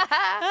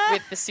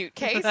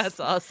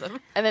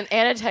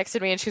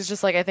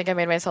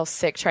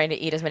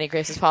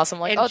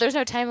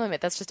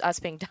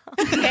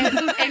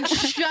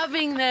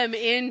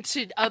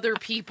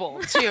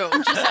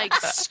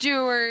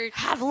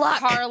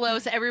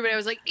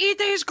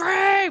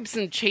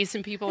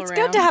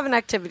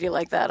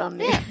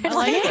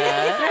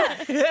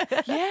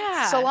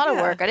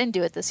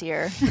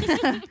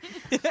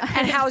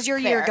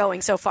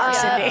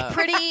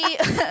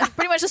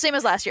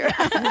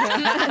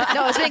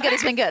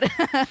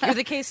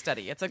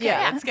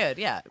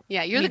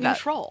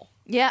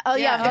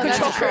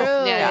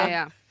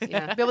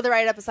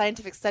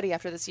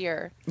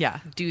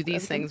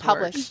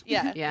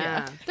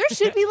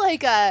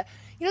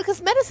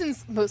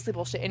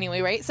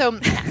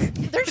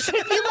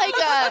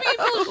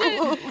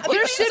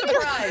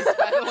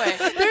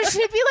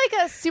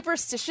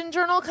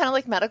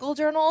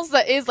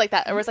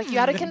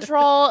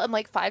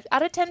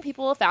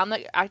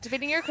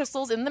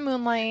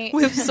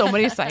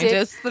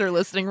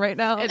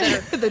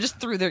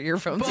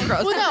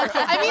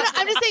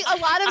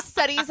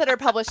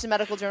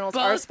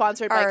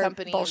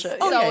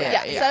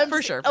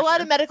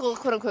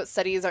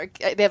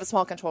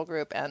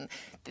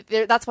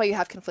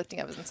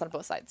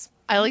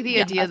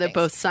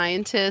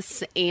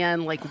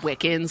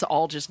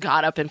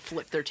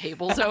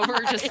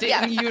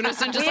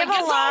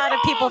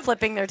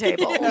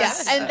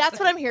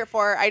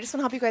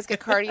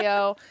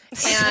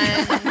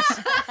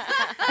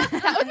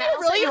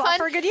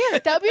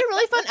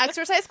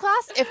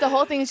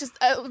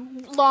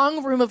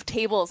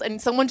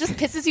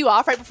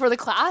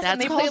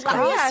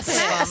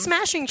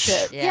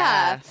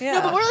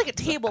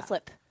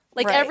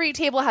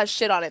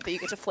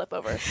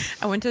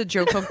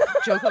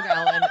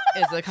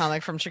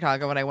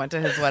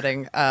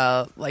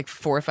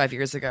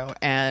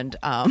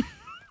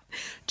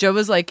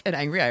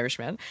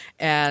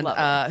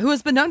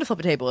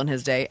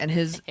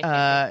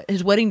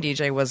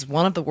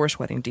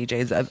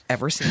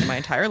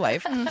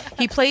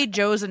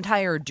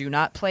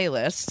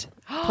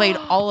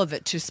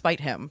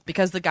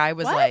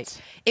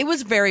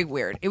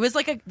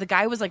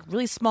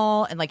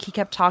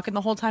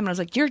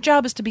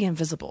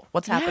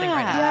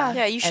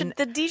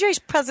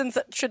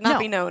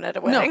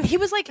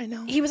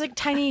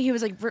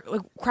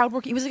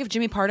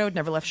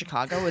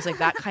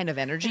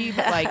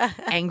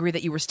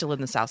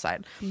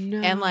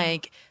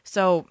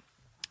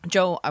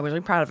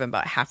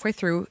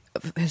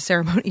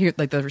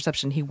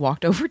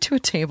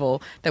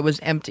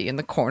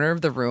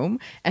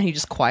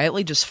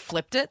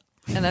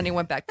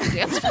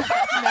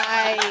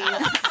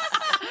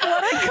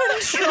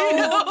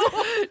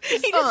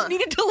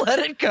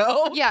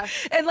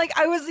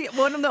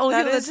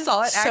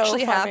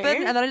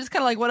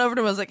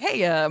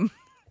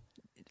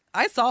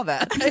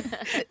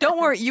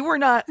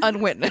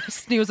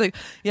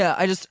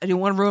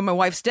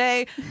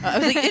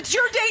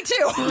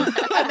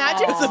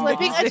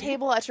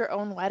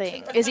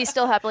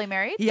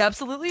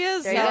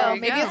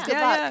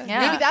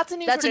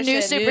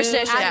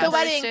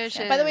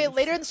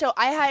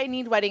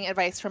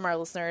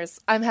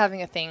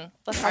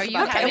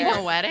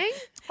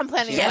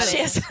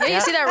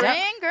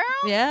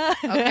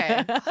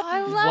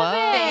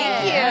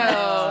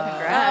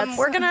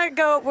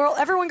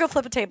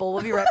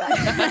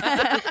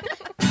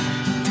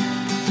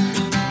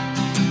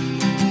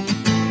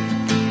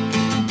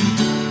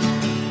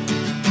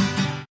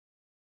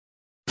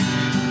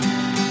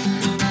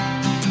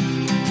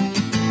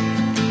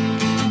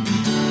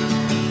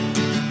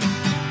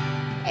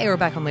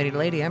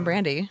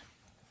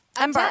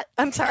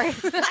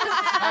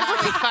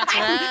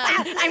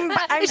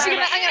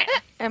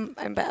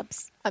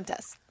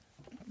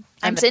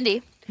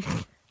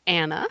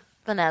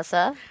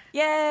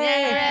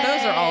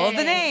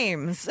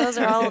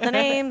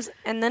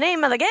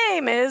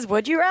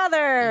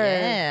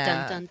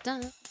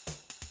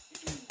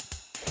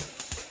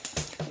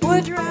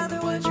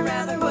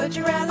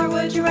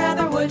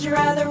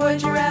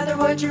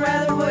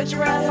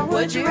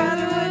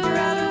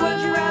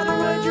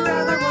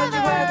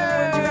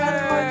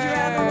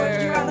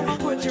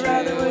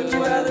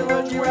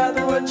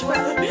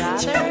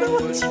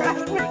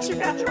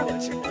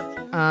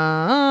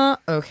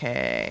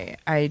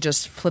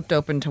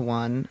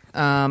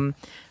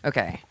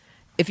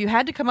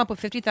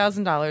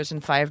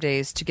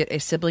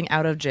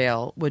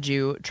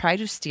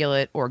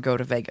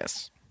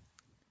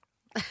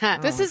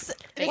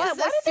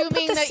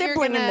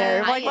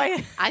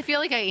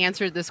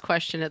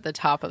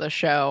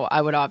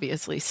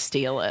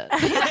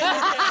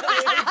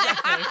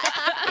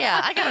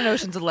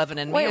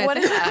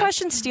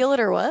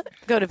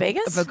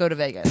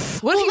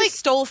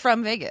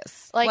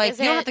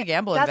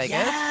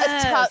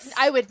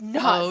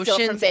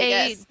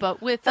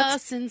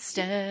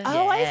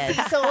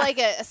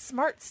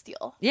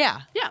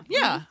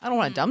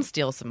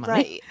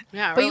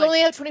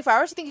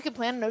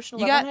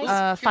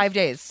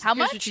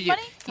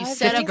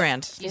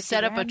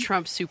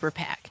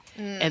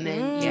 and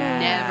then you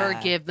never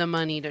give the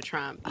money to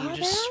Trump. You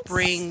just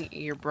spring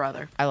your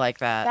brother. I like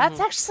that. That's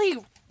actually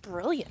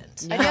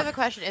brilliant. I do have a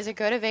question. Is it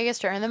go to Vegas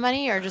to earn the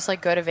money, or just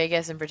like go to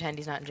Vegas and pretend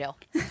he's not in jail?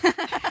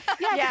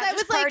 Yeah, I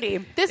was party.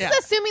 like, this is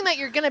assuming that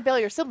you're going to bail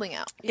your sibling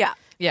out. Yeah.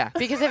 Yeah.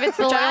 Because if it's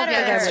the I don't latter,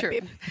 think I that's would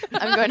true. be.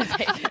 I'm going to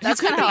Vegas. That's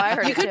kind of how I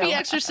heard You it could too. be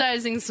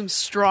exercising some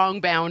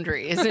strong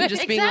boundaries and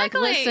just being like,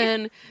 Exactly.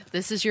 listen,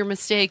 this is your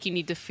mistake. You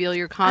need to feel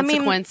your I mean,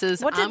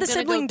 consequences. what did I'm the gonna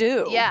sibling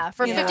go- do? Yeah,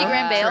 for You 50 know?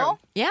 grand bail.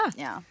 Yeah.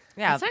 Yeah.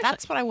 Yeah. It's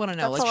That's what I want to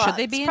know. That's Like, a should lot.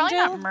 they be It's in probably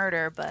jail? not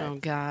murder, but Oh,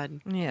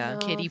 God. Yeah.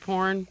 Kitty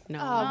porn? No.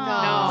 no.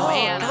 No,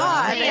 Anna.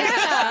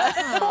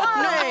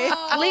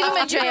 leave him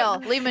in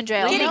jail. Leave him in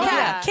jail. Kitty No.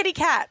 cat. Kitty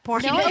cat.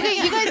 Porn. Okay,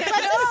 you guys, let's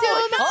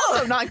assume.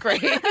 Also not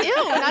great. Ew,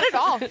 not at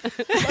all.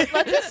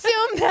 Let's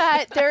assume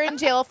that they're in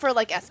jail for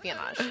like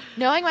espionage.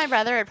 Knowing my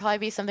brother, it'd probably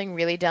be something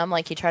really dumb,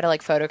 like he tried to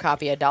like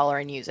photocopy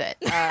 $1 and use it.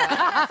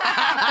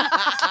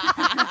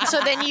 So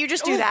then you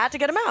just do that to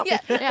get him out.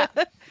 Yeah.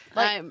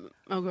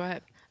 Go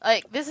ahead.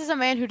 Like, this is a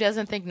man who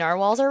doesn't think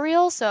narwhals are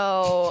real,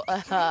 so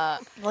Like, Why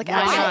actually,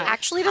 not?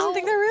 actually doesn't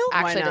think they're real?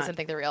 actually not? doesn't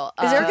think they're real.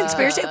 Is there a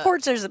conspiracy? Of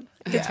course there's a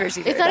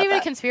conspiracy theory It's not about even a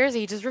that. conspiracy.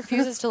 He just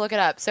refuses to look it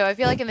up. So I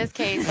feel like in this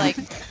case, like,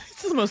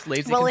 This is the most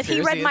lazy Well, if he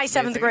conspiracy. read my It's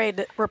 7th amazing.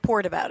 grade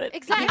report about it.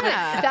 exactly.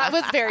 That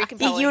was very The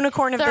compelling.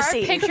 unicorn of There the are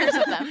sea. pictures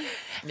of them.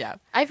 Yeah.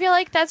 I feel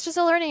like that's just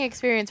a learning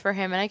experience for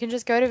him, and I can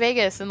just go to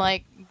Vegas and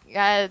like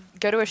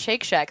go to a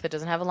Shake Shack that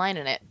doesn't have a line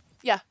in it.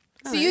 Yeah.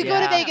 So you go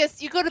to Vegas.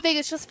 You go to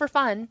Vegas just for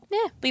fun. Yeah.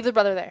 Leave the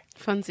brother there.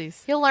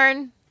 Funsies. He'll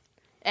learn,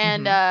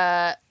 and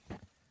I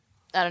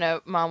don't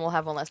know. Mom will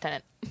have one less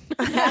tenant.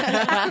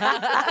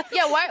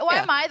 Yeah, why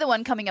am I the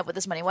one coming up with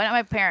this money? Why not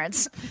my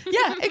parents?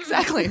 Yeah,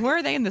 exactly. Where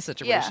are they in this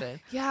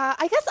situation? Yeah,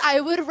 I guess I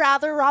would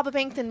rather rob a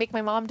bank than make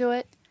my mom do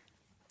it.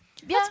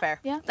 Yeah, That's fair.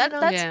 Yeah, know.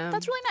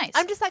 that's really nice.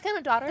 I'm just that kind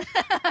of daughter.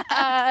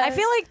 I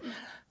feel like,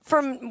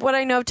 from what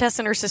I know of Tess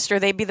and her sister,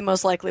 they'd be the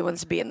most likely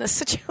ones to be in this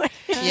situation.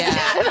 Yeah.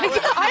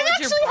 I'm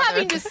actually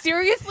having to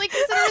seriously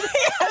consider this.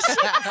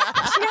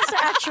 She has to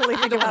actually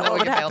think about what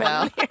would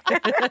happen.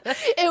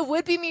 It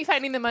would be me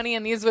finding the money,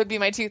 and these would be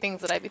my two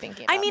things that I'd be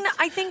thinking about. I mean,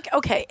 I think,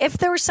 okay, if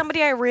there was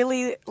somebody I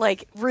really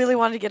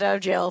wanted to get out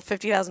of jail,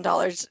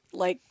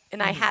 $50,000,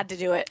 and I had to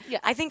do it, Yeah.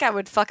 I think I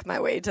would fuck my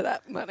way to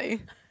that money.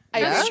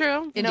 That's true.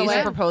 You And know use a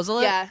what? proposal?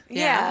 it? Yeah.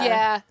 Yeah.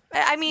 Yeah.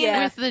 I mean,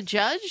 Yeah. With the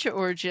judge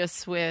or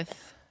just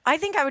with I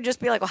think I would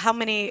just be like, well, how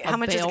much is it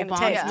bail going to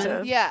take?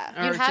 bondsman?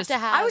 Yeah. or You'd have just, to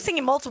have. I was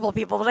thinking multiple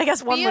people, but I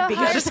guess one would be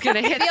good. just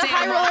gonna hit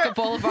San Rocco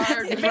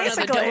Boulevard in front of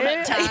the Basically.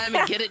 donut time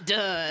and get it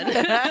done.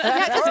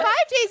 Yeah, because 5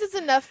 days is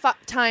enough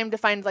time to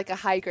find like a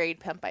high grade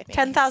pimp, I think.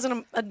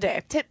 10,000 a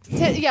day.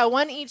 Yeah,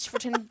 one each for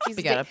 10 G's You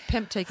a got a day.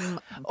 pimp taking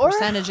Or-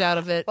 percentage out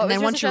of it, What and was then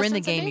your once you're in the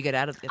suggestion, game, Cindy? you get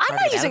out of. It's I'm hard to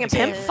not get using a out of the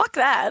pimp. game. Fuck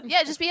that.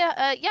 Yeah, just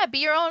be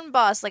your own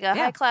boss, like a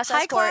high class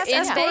High-class escort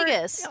in escort.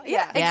 Vegas. Yeah,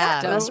 Yeah,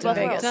 exactly. let's Well, do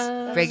Vegas.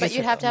 Vegas But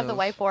you'd have to have the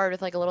move. whiteboard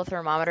with like a little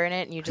thermometer in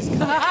it, and you just a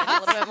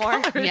little bit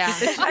more. Yeah.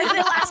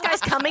 The last guy's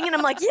coming, and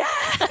I'm like, yeah.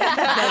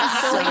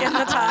 Fully in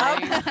the top.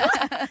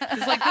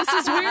 It's like, this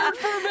is weird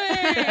for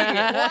me.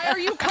 Why are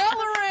you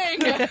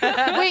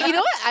coloring? Wait, you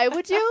know what I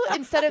would do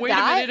instead of Wait a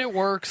that? minute, it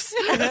works.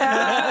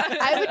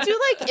 I would do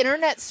like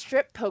internet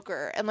strip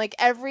poker, and like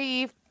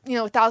every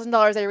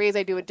 $1,000 I raise,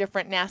 I do a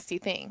different nasty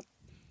thing.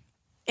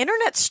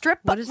 Internet strip.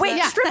 is Wait,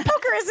 that? strip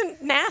poker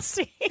isn't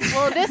nasty.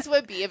 Well, this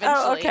would be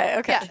eventually.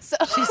 okay. Yeah, so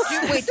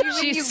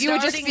She's you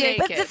would just starting be-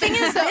 But naked. the thing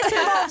is, this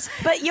involves.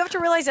 But you have to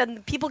realize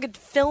that people could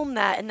film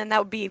that, and then that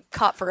would be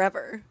caught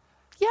forever.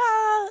 yeah,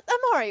 I'm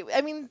all right.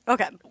 I mean,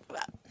 Okay.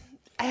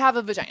 I have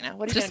a vagina.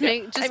 What are you Just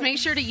gonna do? make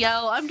sure to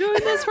yell, I'm doing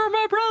this for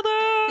my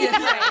brother.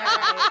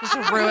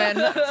 Just ruin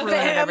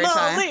it every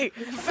time.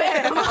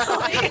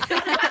 Family.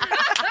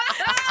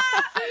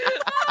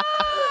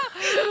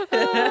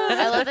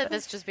 I love that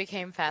this just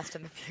became Fast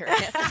and the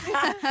Furious.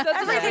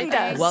 Everything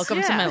does.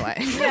 Welcome to my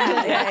life.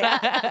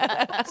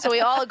 Yeah. So we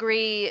all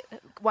agree,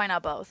 why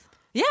not both?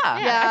 Yeah,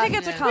 Yeah. I think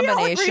it's a We all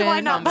agree, combination.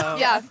 why not both?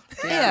 Yeah.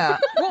 Yeah.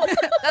 Well,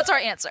 That's our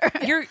answer.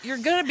 you're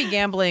gonna be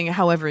gambling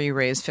however you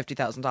raise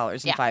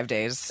 $50,000 in Yeah. 5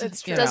 days.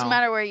 It's true. you Doesn't know.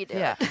 matter where you do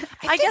Yeah, it.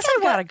 I guess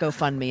I've got a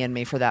GoFundMe in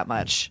me for that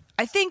much.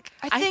 I think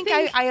I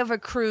have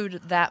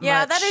accrued that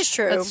Yeah, much. that is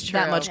true. That's true.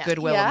 That much Yeah.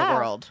 goodwill in Yeah. the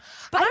world.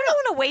 But I don't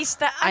want to waste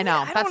that. I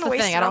know. don't That's wanna the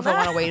waste thing. it I don't on know if I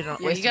that. want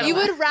to waste you gotta it. You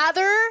on would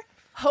rather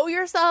hoe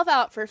yourself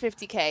out for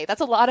 $50K.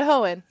 That's a lot of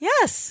hoeing.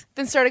 Yes.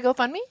 Than start a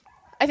GoFundMe?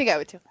 I think I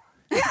would too.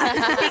 I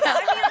mean,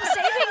 I'm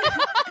saving.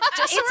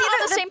 Just so we're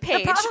on the same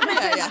page. The problem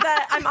is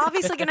that I'm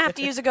obviously going to have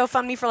to use a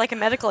GoFundMe for like a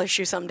medical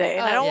issue someday,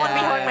 and I don't want to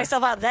be yeah. hoeing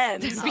myself out then.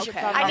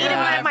 I need it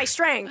at my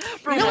strength.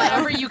 For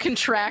whatever you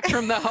contract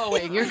from the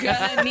hoeing, you're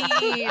gonna need.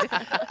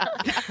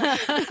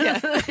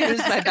 Here's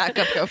my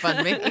backup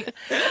GoFundMe.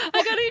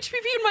 I got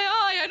HPV in my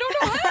eye. I don't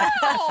know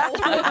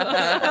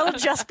how. That'll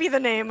just be the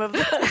name of the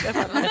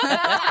GoFundMe.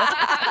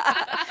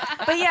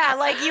 But But yeah,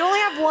 like you only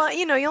have one.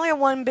 You only have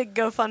one big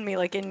GoFundMe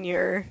like in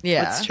your.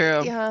 Yeah, That's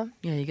true. Yeah.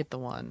 Yeah, you get the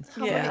one.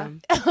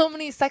 How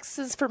many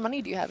sexes for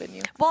money do you have in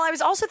you? Well, I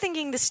was also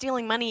thinking the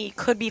stealing money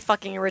could be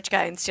fucking a rich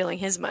guy and stealing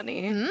his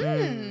money.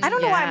 I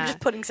don't know why I'm just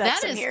putting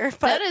sex in here.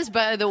 But that is,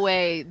 by the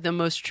way, the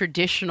most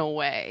traditional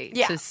way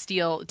Yeah.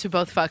 to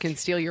both fucking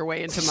steal your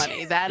way into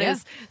money. That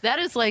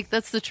is like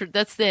that's the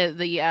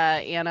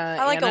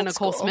Anna Nicole old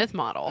school. Smith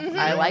model.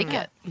 I like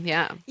it.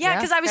 Yeah. yeah,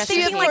 because I was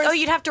Especially thinking if like, there's-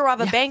 you'd have to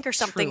rob a bank or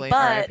something, Truly,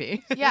 but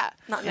RIP. Yeah.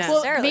 not Yeah.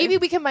 necessarily. Well, maybe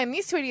we combine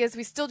these two ideas.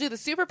 We still do the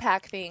super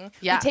PAC thing.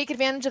 Yeah. We take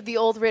advantage of the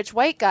old rich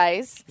white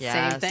guys.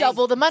 Same thing.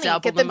 Double the money. Double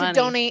get the them money. to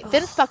donate.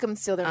 Then fuck them,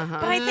 steal their money.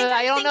 But I think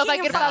I don't know if I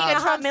could fuck a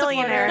hot Trump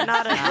millionaire,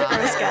 supporter. not a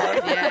gross guy.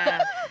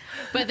 Yeah.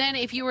 But then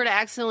if you were to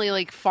accidentally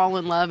like fall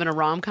in love in a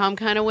rom-com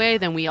kind of way,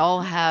 then we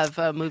all have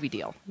a movie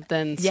deal.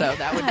 Then so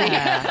that would be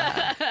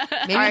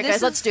Maybe All right, this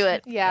guys, let's do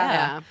it. Yeah.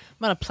 yeah. I'm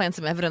gonna plant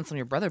some evidence on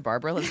your brother,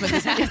 Barbara. Let's make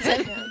this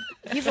happen.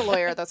 He's a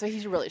lawyer, though, so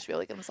he really should be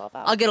able to get himself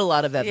out. I'll get a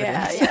lot of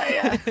evidence.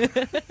 Yeah.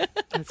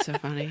 That's so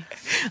funny.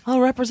 I'll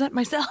represent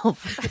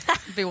myself.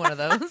 Be one of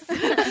those.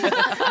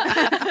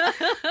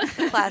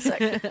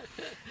 Classic.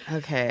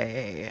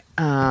 Okay.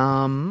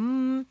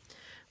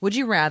 Would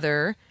you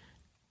rather?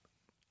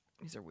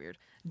 These are weird.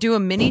 Do a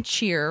mini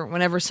cheer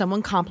whenever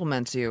someone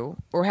compliments you,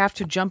 or have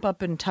to jump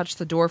up and touch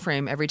the door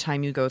frame every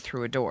time you go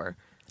through a door?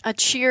 A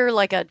cheer,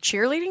 like a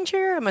cheerleading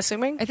cheer, I'm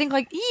assuming. I think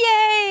like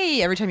yay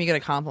every time you get a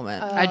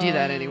compliment. I do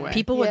that anyway.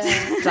 People would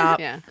stop.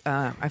 Yeah.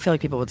 I feel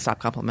like people would stop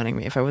complimenting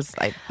me if I was.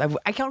 I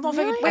don't know if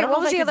I could. Wait, I don't what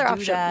know was if the I could other do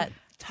option? that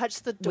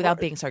touch the door. without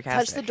being Touch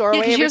sarcastic. the doorway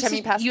Yeah, every 'cause time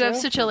you pass you through. have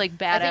such a like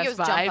I think badass it was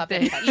jump vibe up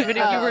and that touch even it.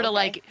 if you were to okay.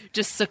 like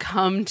just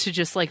succumb to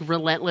just like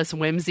relentless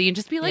whimsy and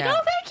just be like, Yeah.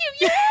 oh, thank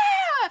you,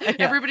 yeah,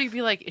 everybody would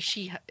be like, is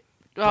she?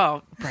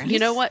 Oh, you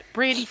know what,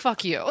 Brandy,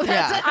 fuck you.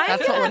 Yeah,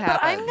 that's what would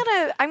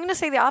happen. I'm gonna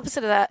say the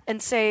opposite of that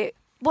and say,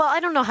 well,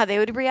 I don't know how they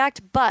would react,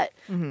 but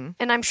and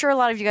I'm sure a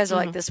lot of you guys are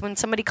like this. When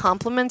somebody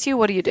compliments you,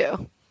 what do you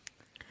do?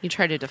 You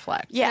try to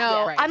deflect. Yeah,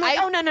 No, right. I'm like,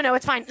 oh no,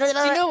 it's fine. Do you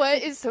know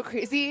what is so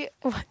crazy?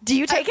 Do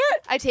you take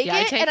it? I take Yeah, I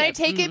it, take and I it.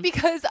 take it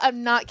because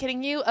I'm not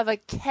kidding you. Of a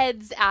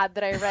Keds ad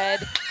that I read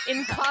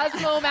in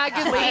Cosmo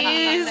magazine.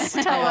 Please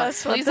tell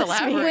us what Please this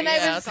elaborate. means. When I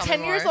Yeah, was tell me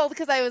 10 years more. old,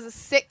 because I was a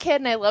sick kid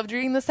and I loved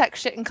reading the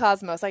sex shit in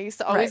Cosmo. So I used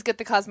to always Right. get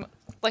the Cosmo.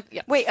 Like,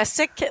 yeah. Wait, a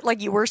sick kid? Like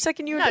you were sick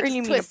and you No, or just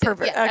you mean twisted. a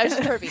pervert? Yeah, I was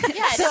just pervy.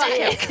 Yeah, So-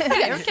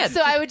 You're a kid.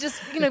 So I would just,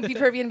 be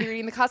pervy and be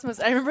reading the Cosmos.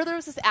 I remember there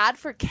was this ad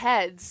for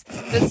Keds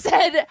that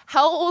said,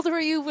 "How old were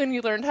you when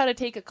you learned how to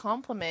take a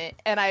compliment?"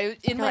 And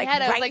in my like,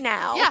 head, I was right like,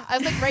 now. Yeah, I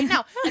was like, right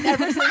now. And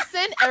ever since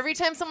then, every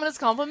time someone has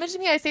complimented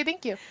me, I say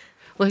thank you.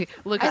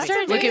 Look I at me.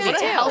 started Look doing at me. it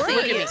too. Healthy.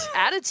 Look at me.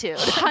 Attitude.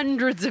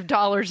 Hundreds of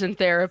dollars in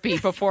therapy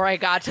before I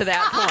got to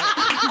that point.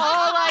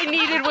 All I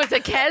needed was a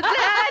Keds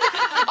ad.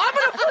 I'm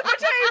gonna flip a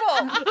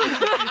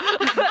table.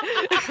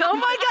 Oh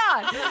my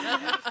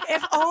god!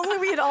 If only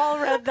we had all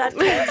read that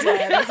Keds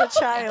ad as a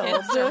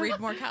child. So read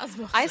more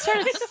Cosmos. I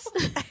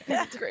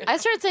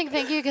started saying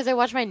thank you because I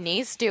watched my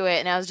niece do it,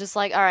 and I was just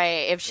like, all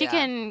right, if she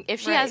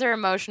has her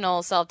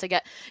emotional self to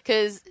get,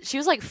 because she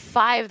was like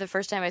 5 the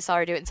first time I saw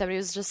her do it, and somebody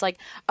was just like,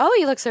 oh,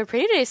 you look so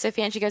pretty today,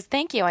 Sophia, and she goes,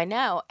 thank you, I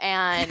know,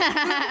 and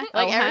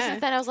like ever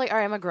since then I was like, all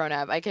right, I'm a grown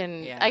up, I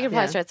can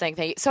probably start saying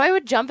thank you. So I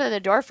would jump in the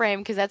door frame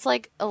because that's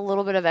like a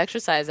little bit of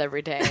exercise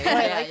every day. I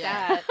like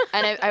that.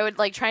 And I would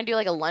like try and do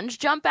like a lunge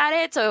jump at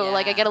it, so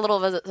like I get a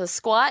little of a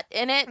squat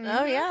in it.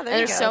 Oh yeah, there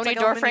And you there's go. so It's many like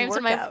a door mini frames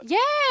in my workout.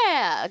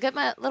 I get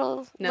my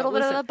little bit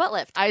of a butt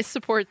lift. I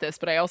support this,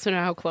 but I also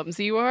know how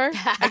clumsy you are.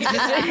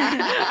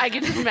 I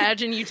can just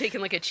imagine you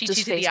taking like a chi-chi to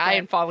the face eye plant.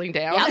 and falling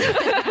down.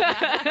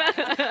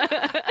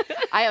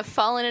 I have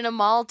fallen in a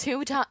mall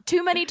too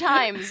many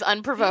times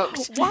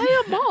unprovoked.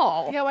 Why a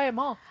mall? Yeah, why a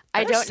mall?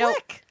 I don't know.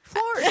 Slick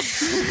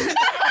floors.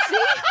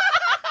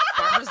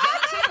 Barbara's done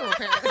it too,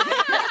 apparently.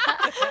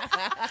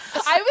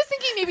 I was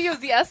thinking maybe it was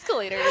the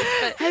escalators,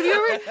 but Have you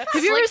ever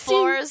Slick seen?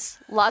 floors,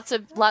 lots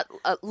of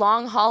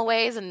long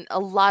hallways, and a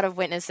lot of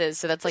witnesses.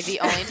 So that's like the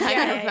only time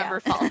I remember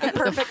falling.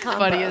 Perfect combo.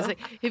 Funny is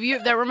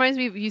that reminds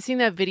me. Have you seen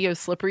that video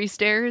Slippery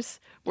Stairs?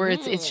 Where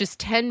it's just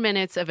 10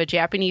 minutes of a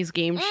Japanese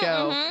game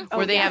show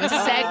where they have a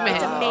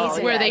segment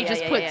amazing. where they Yeah,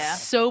 just yeah, put yeah.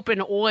 soap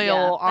and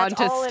oil that's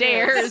onto all it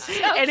stairs,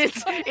 and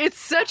it's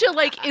such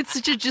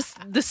a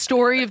just the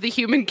story of the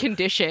human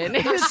condition.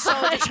 It's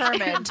So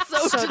determined.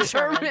 so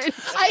determined.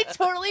 I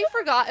totally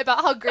forgot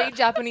about how great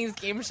Japanese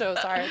game shows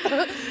are.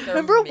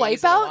 Remember amazing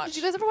to Wipeout? watch. Did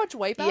you guys ever watch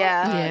Wipeout?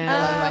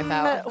 Yeah. I've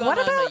gone What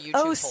on a about YouTube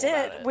Oh hole Sit,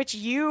 about it. which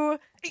you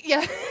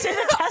Yeah. did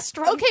a test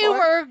run Okay, for?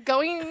 we're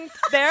going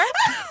there.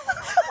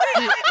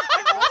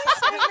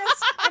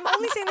 I'm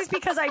only saying this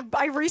because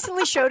I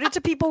recently showed it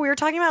to people. We were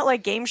talking about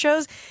like game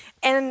shows,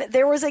 and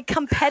there was a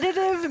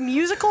competitive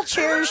musical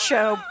chairs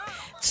show.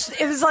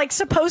 It was like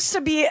supposed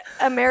to be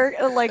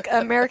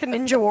American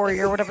Ninja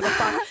Warrior or whatever the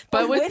fuck,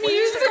 But with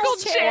musical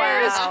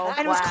chairs.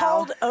 and it was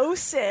called Oh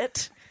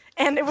Sit.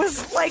 And it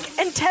was like,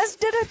 and Tess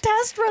did a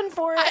test run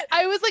for it.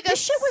 I was like,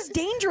 this shit was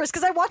dangerous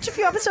because I watched a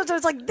few episodes. I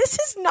was like, this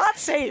is not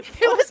safe.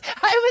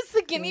 I was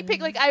the guinea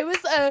pig. Like, I was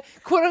a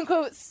quote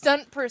unquote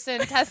stunt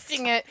person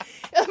testing it.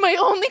 My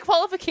only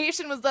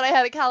qualification was that I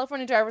had a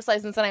California driver's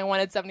license and I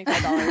wanted $75.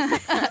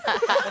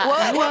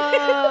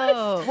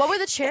 Whoa. What were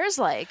the chairs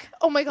like?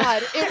 Oh my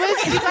God. It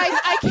was, you guys,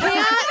 I can't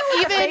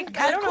even.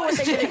 I don't know what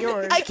they did at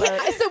yours. I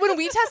can't. So when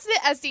we tested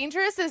it, as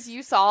dangerous as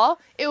you saw,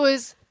 it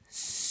was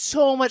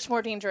so much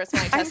more dangerous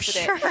when I tested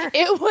it.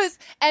 It was,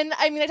 and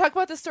I mean, I talk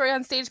about this story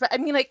on stage, but I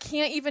mean, I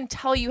can't even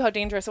tell you how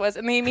dangerous it was.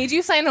 And they made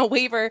you sign a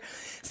waiver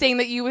saying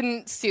that you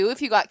wouldn't sue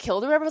if you got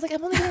killed or whatever. I was like,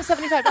 I'm only getting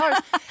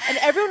 $75. And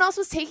everyone else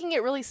was taking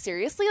it really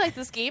seriously, like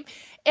this game.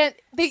 And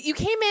you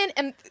came in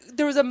and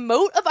there was a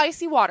moat of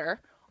icy water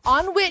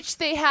on which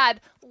they had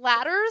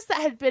ladders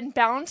that had been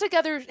bound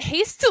together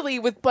hastily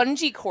with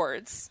bungee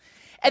cords.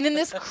 And then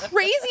this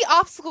crazy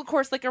obstacle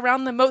course, like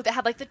around the moat that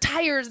had like the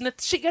tires and the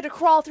shit you had to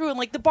crawl through and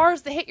like the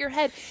bars that hit your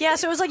head. Yeah,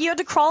 so it was like you had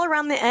to crawl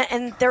around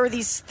and there were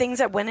these things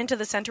that went into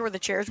the center where the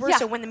chairs were. Yeah.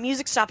 So when the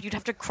music stopped, you'd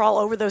have to crawl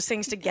over those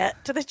things to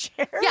get to the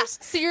chairs. Yeah.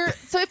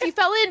 So if you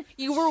fell in,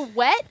 you were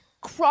wet,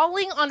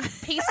 crawling on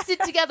pasted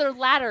together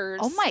ladders.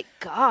 Oh my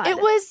God. It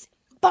was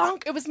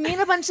bonk. It was me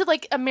and a bunch of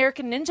like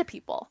American Ninja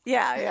people.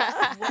 Yeah.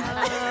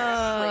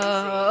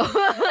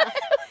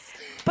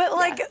 But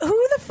like,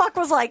 who the fuck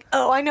was like,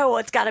 oh, I know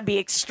what's got to be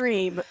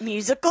extreme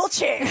musical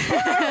chair?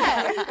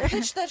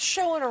 Pitch that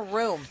show in a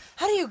room.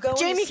 How do you go?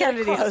 Jamie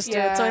Kennedy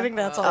hosted it, so I think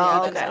that's all you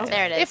had to know.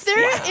 There it is. If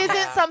there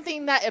isn't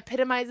something that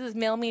epitomizes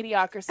male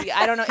mediocrity,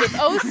 I don't know. If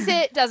Oh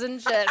Sit doesn't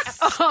just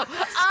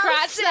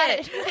scratch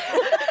that.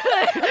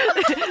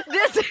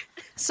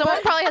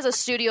 Someone probably has a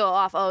studio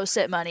off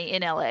Sit money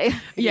in LA.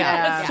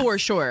 Yeah, for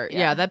sure.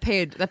 Yeah, that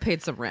paid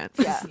some rent.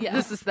 Yeah.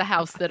 This is the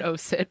house that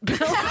OSIT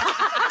built.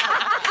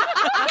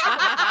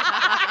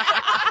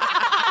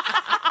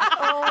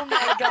 Oh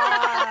my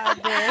God.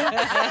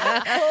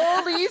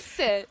 Holy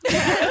shit. No,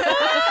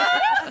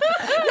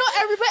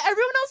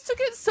 everyone else took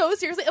it so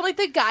seriously. And like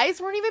the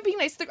guys weren't even being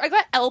nice. I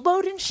got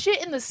elbowed and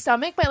shit in the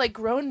stomach by like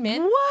grown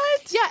men.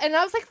 What? Yeah, and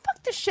I was like,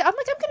 fuck this shit. I'm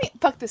getting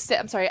fuck this shit.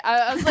 I'm sorry.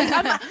 I was like,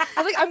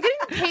 I'm getting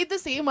paid the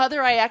same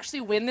whether I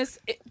actually win this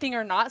thing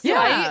or not. So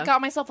I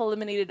got myself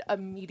eliminated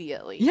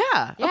immediately.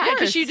 Yeah,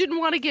 because you didn't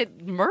want to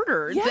get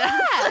murdered. Yeah.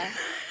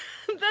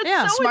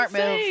 That's so smart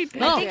insane.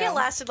 move. I think it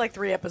lasted like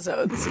 3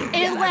 episodes.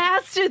 It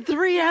lasted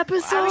 3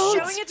 episodes. I was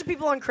showing it to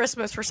people on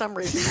Christmas for some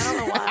reason. I don't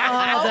know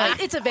why.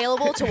 It's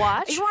available to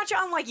watch? You can watch it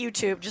on like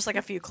YouTube, just like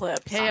a few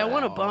clips. Hey, I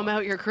want to bum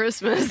out your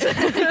Christmas. This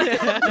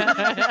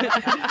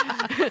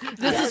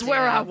is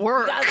where I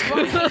work. That's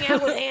why I hang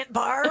out with Aunt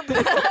Barb.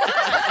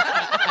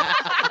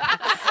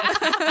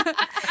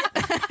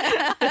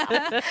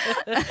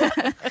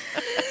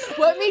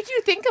 What made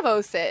you think of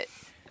OSIT?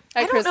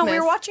 I don't know. We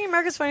were watching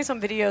America's Funniest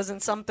Home Videos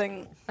and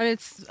something. I mean,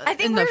 it's. I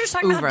think we were just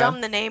talking about how dumb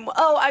the name.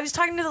 Oh, I was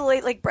talking to the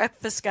late like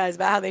breakfast guys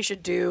about how they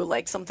should do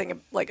like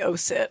something like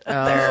OSIT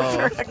up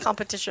there for a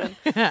competition.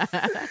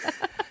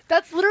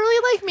 That's literally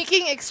like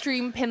making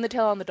Extreme pin the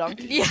tail on the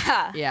donkey.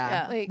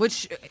 Yeah. Like,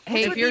 Which,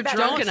 hey, would if you're be better.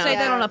 drunk Don't enough, say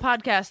that on a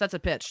podcast. That's a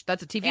pitch.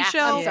 That's a TV Yeah,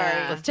 show. I'm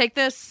sorry. Let's take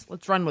this.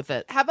 Let's run with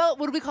it. How about,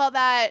 what do we call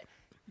that?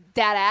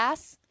 Dad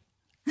ass?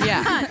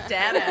 Yeah.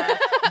 Dad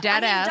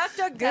ass.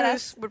 Duck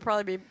Goose would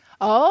probably be.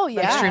 Oh,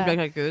 yeah. Extreme Duck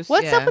Duck Goose.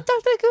 What's yeah. up with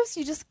Duck Duck Goose?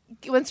 You just,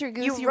 once you're a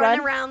goose, You you run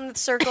run around the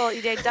circle.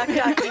 You duck.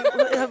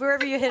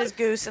 Whoever you hit is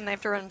goose, and they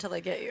have to run until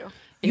they get you.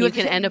 You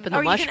can end up in the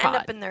Or you mush can end pot.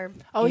 up in there.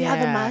 Oh, yeah,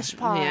 the Yeah. mush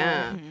pot.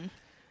 Yeah.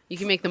 You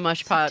can make the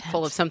mush pot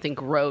full of something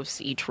gross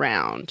each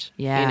round.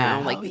 Yeah. You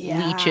know, like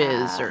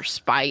leeches or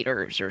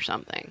spiders or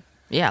something.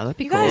 Yeah, that'd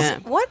be You cool. guys, Yeah.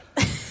 what?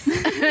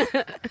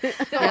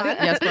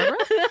 Yes, Barbara?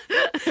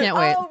 Can't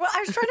wait. Oh, well, I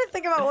was trying to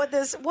think about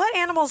what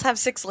animals have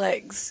 6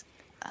 legs.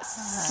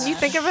 Can you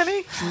think of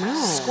any?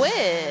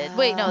 Squid.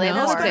 Wait, no, they have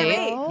No, more. it's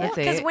 8. That's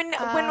Because 8. when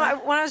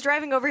I was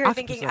driving over here,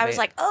 Octopus thinking are I was 8.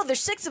 like, oh, there's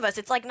 6 of us.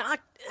 It's like not.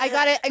 I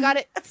got it.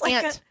 It's like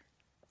Ant.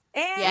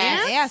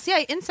 Yes, yeah,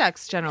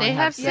 insects generally They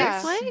have 6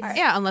 Yeah. legs?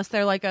 Yeah, unless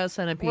they're like a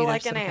centipede We're or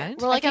like some an ant.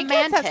 kind. We're like a Ants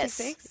have mantis.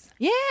 6.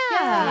 Yeah.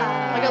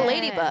 Like a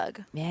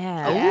ladybug.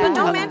 Yeah. But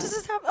don't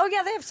mantises have? Oh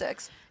yeah, they have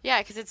 6. Yeah,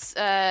 because it's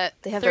They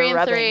have 3 their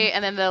and 3, rubbing.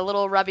 and then the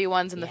little rubby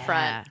ones in the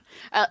front.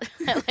 I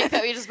like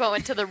that we just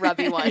went to the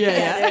rubby one.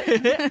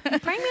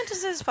 Praying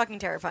mantises fucking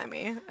terrify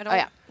me. I don't. Oh,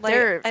 yeah. like,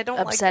 They're I don't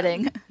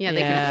upsetting. Like them. Yeah, they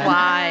Yeah. can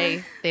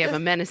fly. They have a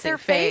menacing Their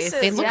face.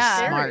 faces. They look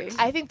Yeah. smart.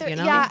 I think they're, You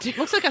know? yeah.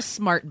 Looks like a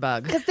smart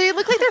bug. Because they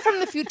look like they're from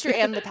the future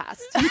and the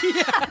past.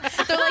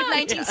 They're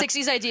like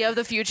 1960s idea of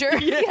the future.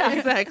 Yeah,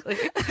 exactly.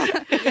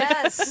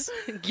 Yes.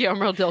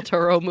 Guillermo del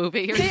Toro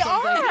movie or They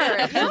something. are.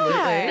 Absolutely.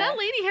 Is that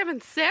lady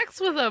having sex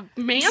with a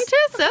mantis?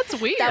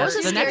 That's weird. That was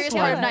the The next scariest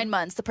part of one. 9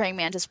 months, the praying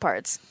mantis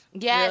parts.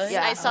 Yes,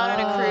 Yeah. I saw it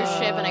on a cruise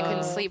ship and I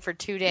couldn't sleep for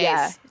 2 days.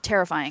 Yeah,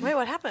 terrifying. Wait,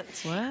 what happened?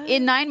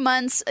 In 9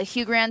 months,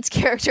 Hugh Grant's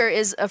character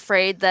is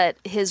afraid that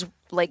his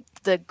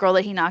the girl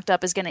that he knocked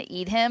up is going to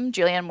eat him,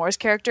 Julianne Moore's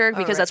character,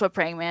 because that's what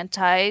praying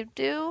manti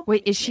do.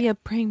 Wait, is she a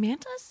praying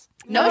mantis?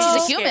 No, she's a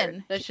Scared.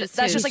 human. That's just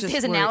That's his just like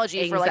his word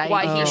analogy for like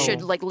why he anxiety.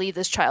 should like leave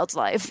this child's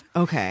life.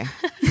 Okay.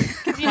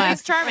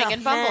 he's charming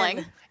and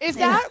bumbling. Is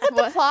that what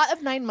the plot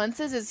of 9 Months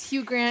is? Is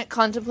Hugh Grant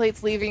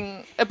contemplates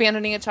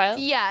abandoning a child?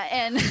 Yeah,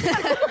 and Is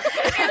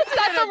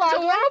that the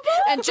long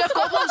and Jeff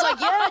Goldblum's like,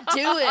 yeah,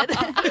 do it.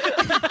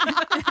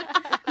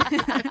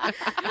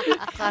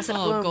 Classic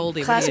Oh, Bloom.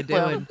 Goldie, Classic what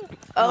are you doing?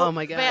 Oh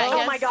my god. But I Oh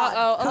guess- my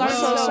god. I'm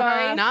so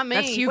sorry. Not me.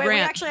 That's Hugh Wait, we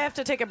Grant. actually have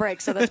to take a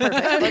break, so that's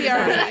perfect. We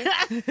are ready.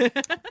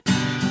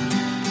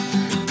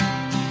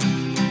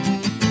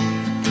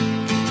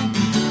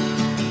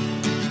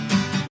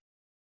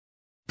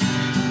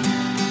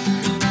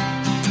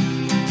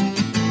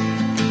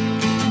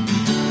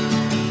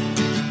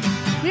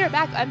 We are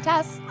back. I'm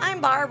Tess. I'm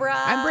Barbara.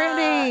 I'm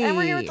Brandy. And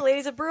we're here with the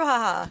ladies of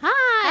Brujaja.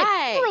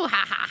 Hi.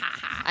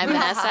 I'm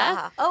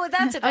Vanessa. Oh,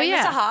 that's it. Right? yeah.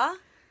 It's a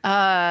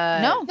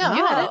ha. No,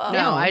 You had it. Oh,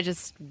 No, oh. I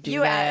just do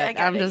You had it. I that.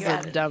 got I'm it. just You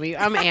had a it. dummy.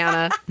 I'm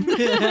Anna.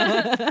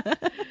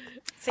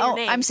 Say your Oh,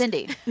 names. I'm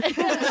Cindy. She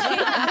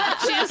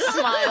just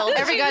smiled.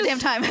 Every goddamn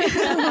time. So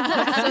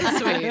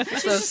sweet.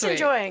 She's So just sweet.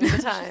 enjoying the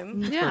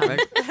time. Yeah.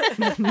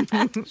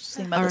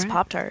 Think about this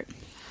Pop-Tart.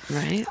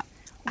 Right.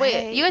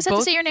 Wait, you guys have to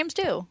both- say your names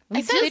too.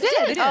 I said they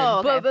did. Oh,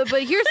 okay.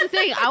 But here's the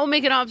thing. I will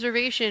make an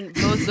observation.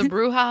 Both the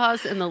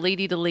Brujajas and the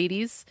Lady to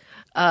Ladies,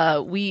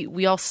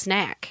 we all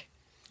snack.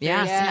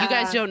 Yeah. So you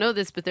guys don't know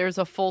this, but there's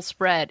a full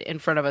spread in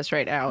front of us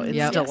right now. It's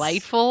Yep.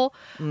 delightful.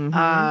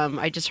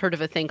 I just heard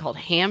of a thing called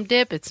ham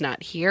dip. It's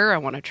not here. I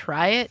want to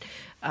try it.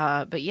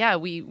 But yeah,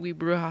 we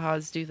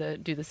Brujajas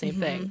do the same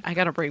thing. I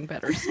gotta bring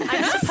better stuff.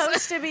 I'm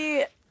supposed to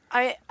be.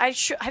 I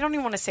don't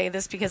even want to say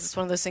this because it's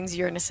one of those things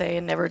you're going to say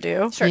and never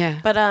do. Sure. Yeah.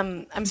 But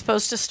I'm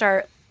supposed to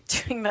start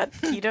doing that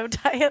keto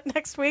diet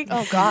next week.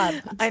 Oh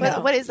God. I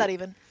know. What is that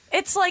even?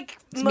 It's like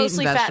meat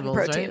mostly and fat and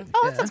vegetables, protein. right?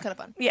 Oh, that sounds kind of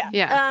fun. Yeah.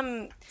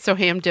 Yeah. So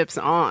ham dip's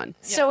on.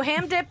 So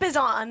ham dip is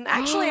on.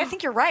 Actually, I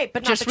think you're right,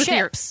 but Just not the with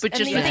your- chips. but And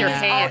just the with thing your is,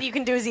 hand. all you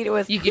can do is eat it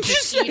with. You could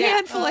just eat it.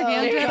 handful of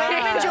ham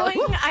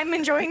dip. I'm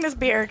enjoying this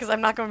beer because I'm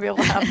not going to be able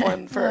to have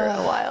one for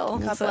a while.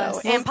 So,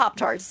 bless. and Pop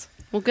Tarts.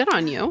 Well, good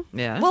on you.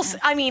 Yeah. Well,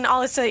 I mean,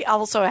 honestly,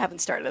 also I haven't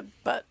started,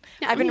 but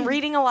I've been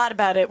reading a lot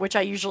about it, which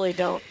I usually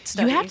don't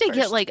study. You have to first.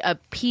 get like a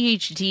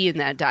PhD in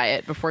that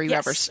diet before you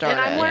Yes. ever start.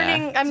 And I'm it.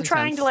 learning. I'm Makes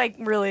trying sense. to like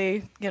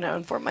really,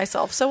 inform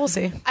myself. So we'll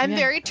see. I'm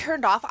very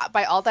turned off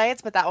by all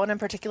diets, but that one in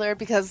particular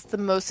because the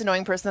most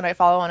annoying person that I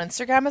follow on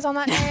Instagram is on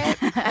that diet.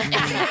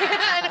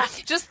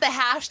 And just the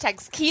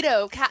hashtags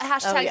keto,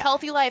 hashtag yeah.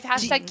 healthy life,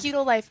 hashtag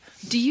keto life.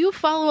 Do you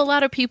follow a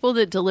lot of people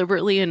that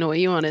deliberately annoy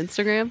you on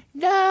Instagram?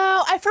 No,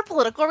 I for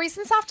political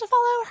reasons have to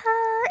follow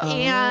her.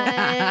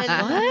 And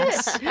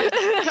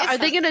Are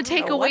they going to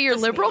take know away what your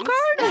this liberal means.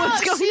 card?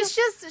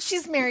 No,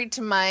 she's married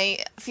to my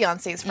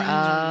fiance's friend.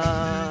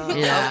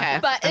 yeah. Okay.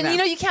 But and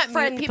you can't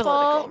Friend mute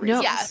political people.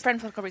 reasons. Yeah, friend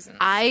political reasons.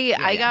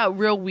 I got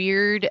real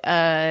weird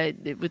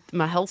with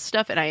my health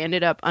stuff, and I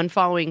ended up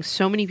unfollowing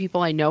so many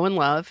people I know and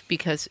love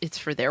because it's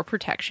for their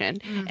protection.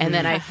 And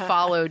then I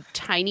followed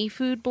tiny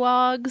food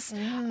blogs,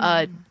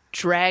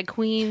 drag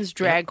queens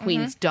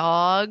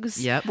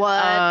dogs. Yep.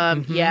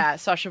 What? Yeah,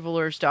 Sasha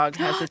Velour's dog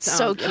has its own.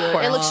 So of cute.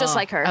 course. It looks just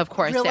like her. Of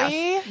course,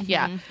 Really?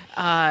 yeah.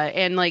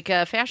 And like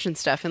fashion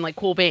stuff and like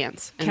cool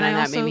bands. And Can then I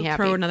that also made me happy.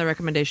 throw another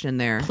recommendation in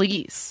there?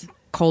 Please.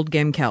 Cold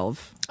Game Kelv.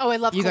 Oh, I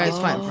love You guys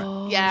Cold.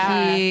 find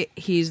Yeah.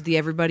 he's the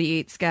Everybody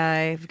Eats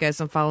guy. If you guys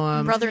don't follow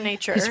him, Brother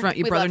Nature. He's from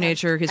We Brother love him.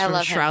 Nature. He's I from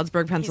love him.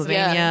 Stroudsburg,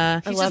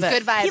 Pennsylvania. He's just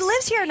good vibes. He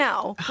lives here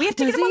now. We have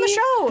to Does get him on the he?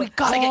 show. We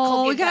gotta get Oh,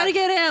 Cold we Game gotta Kev.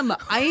 get him.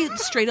 I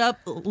straight up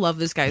love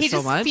this guy He so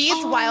just much.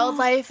 feeds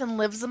wildlife and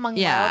lives among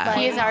Yeah. wildlife.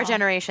 He is our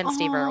generation,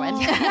 Steve Irwin.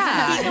 Yeah,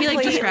 he like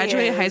completely just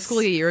graduated high is. school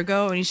a year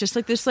ago, and he's just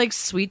like this like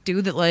sweet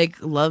dude that like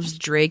loves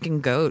Drake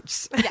and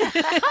goats.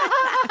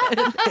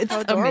 It's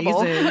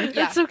adorable. amazing.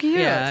 That's so cute.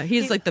 Yeah,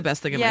 he's like the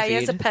best thing in Yeah, my he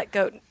has a feed.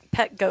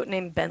 pet goat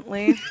named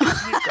Bentley. He's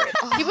great.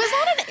 He was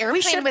on an airplane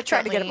We should with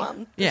try to get him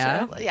Bentley. on.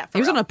 Yeah, Yeah, for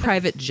he was real. on a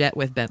private jet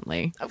with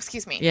Bentley. Oh,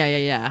 excuse me. Yeah, yeah,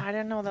 yeah. I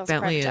didn't know that was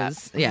Bentley private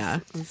is jet. yeah,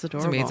 It's it's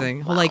adorable.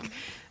 amazing. He'll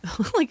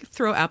like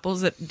throw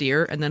apples at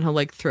deer, and then he'll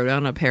like throw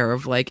down a pair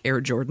of like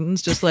Air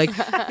Jordans, just like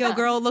yo,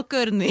 girl, look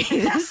good in these.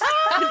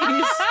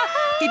 And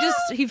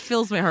he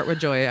fills my heart with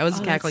joy. I was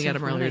cackling so at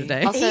him earlier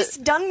funny. today. He's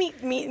done meet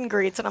and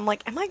greets, and I'm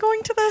like, am I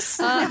going to this?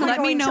 Am I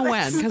Let me going to know this?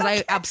 when, because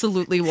I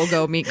absolutely will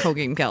go meet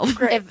Colgame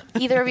Kelv. If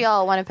either of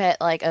y'all want to pet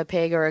like a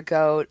pig or a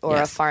goat or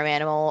Yes. a farm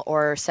animal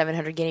or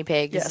 700 guinea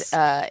pigs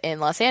Yes. in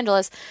Los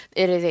Angeles,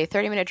 it is a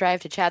 30-minute drive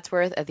to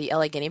Chatsworth at the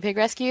LA Guinea Pig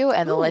Rescue,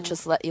 and they'll let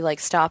you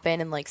like stop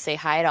in and like say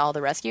hi to all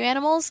the rescue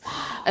animals.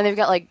 And they've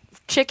got like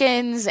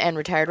chickens and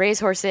retired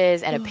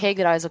racehorses and a pig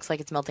that always looks like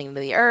it's melting into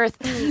the earth,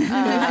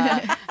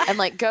 and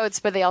like goats.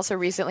 But they also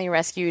recently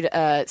rescued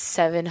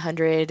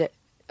 700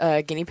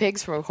 guinea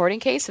pigs from a hoarding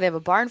case. So they have a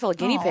barn full of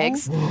guinea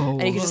pigs,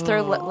 and you can just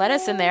throw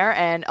lettuce in there.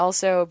 And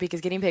also, because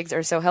guinea pigs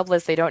are so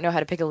helpless, they don't know how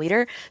to pick a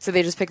leader, so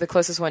they just pick the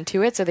closest one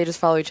to it. So they just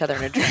follow each other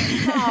in a train.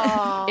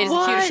 It is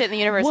the cutest shit in the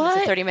universe. and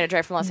It's a 30-minute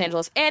drive from Los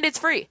Angeles, and it's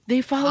free.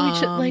 They follow each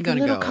other like a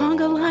gonna little go.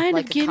 conga line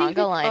Like of a guinea conga pig.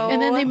 line.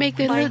 And then they make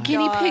their my little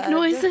guinea pig God.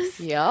 noises.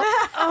 Yep.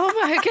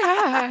 Oh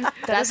my god.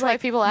 That's why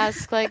people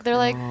ask, like, they're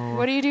like,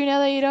 "What do you do now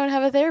that you don't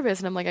have a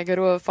therapist?" And I'm like, "I go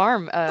to a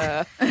farm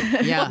Yeah,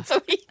 once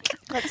a week."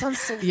 That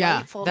sounds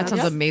delightful. Yeah, that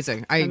sounds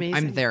amazing. I'm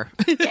Amazing. there.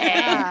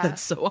 Yeah.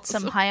 That's so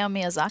awesome. Some Hayao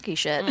Miyazaki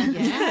shit.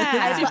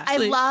 I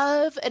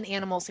love an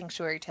animal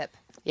sanctuary tip.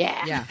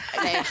 Yeah. Yeah.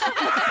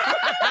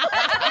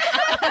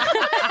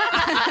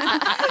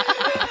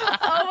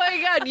 Oh my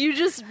god, you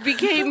just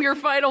became your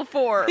final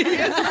form.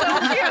 It's so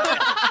cute.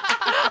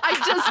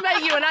 I just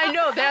met you and I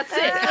know that's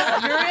it.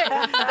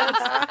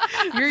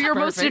 You're your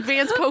most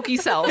advanced pokey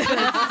self.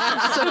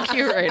 It's so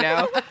cute right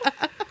now.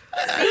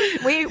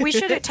 We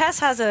should. Tess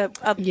has a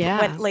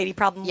wet lady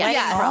problem. Yeah.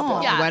 wedding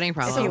problem, Yeah. Wedding if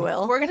problem. you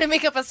will. We're going to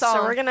make up a song.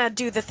 So we're gonna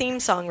do the theme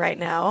song right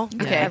now,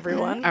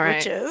 everyone. All right.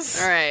 Which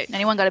is All right.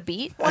 Anyone got a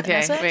beat?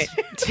 Okay, Vanessa? wait.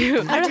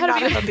 Two. I do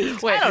not have a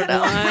beat. Wait, don't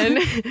know.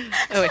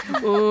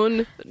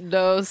 Un,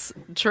 dos,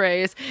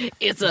 tres.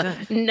 It's a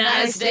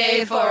nice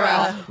day for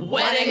a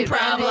wedding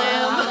problem.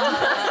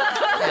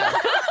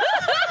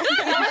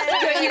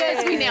 You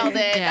guys, we nailed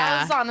it. Yeah.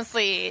 That was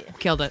honestly,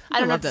 Killed it. I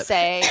don't know loved what to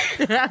say.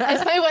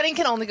 If my wedding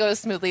can only go as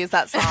smoothly as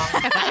that song.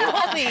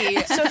 Only.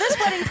 So this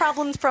wedding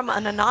problem's from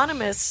an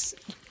anonymous.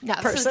 Yeah,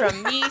 this person. is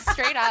from me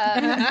straight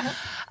up.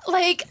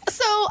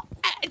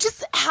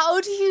 Just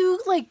how do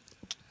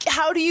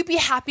you be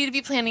happy to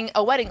be planning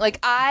a wedding?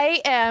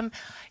 I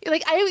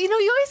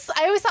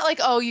always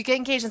thought you get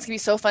engaged and it's gonna be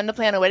so fun to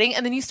plan a wedding,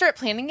 and then you start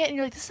planning it and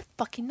you're like, this is a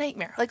fucking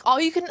nightmare.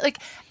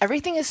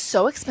 Everything is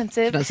so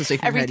expensive. That's the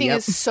shaking your head, Everything yep.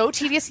 is so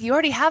tedious. You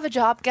already have a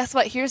job. Guess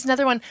what? Here's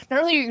another one. Not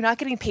only are you not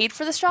getting paid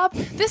for this job,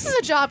 this is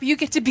a job you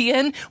get to be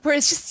in where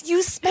it's just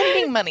you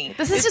spending money.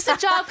 This is just a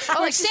job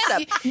like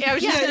stand-up. Yeah, I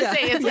was just going to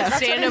say, it's like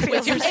stand-up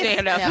with your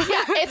stand-up.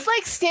 Yeah, it's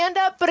like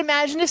stand-up, but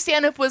imagine if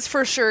stand-up was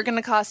for sure going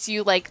to cost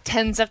you like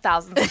tens of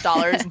thousands of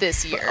dollars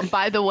this year.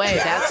 By the way,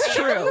 that's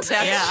true.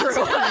 That's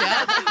true.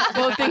 Yeah.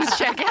 Both things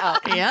check out.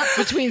 Yeah.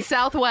 Between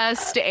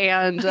Southwest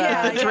and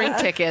drink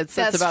tickets,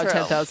 that's about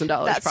true.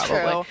 $10,000 That's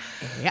probably.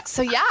 true.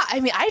 So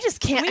I just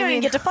can't. We don't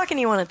even get to fuck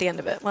anyone at the end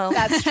of it. Well,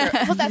 That's true.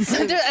 Well,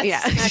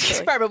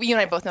 that's Barbara, you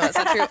and I both know that's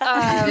not true.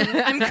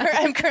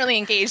 I'm currently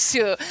engaged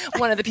to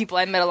one of the people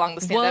I met along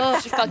the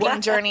stand-up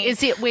fucking journey. Is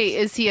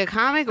he a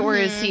comic or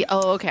is he?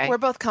 Oh, okay. We're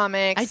both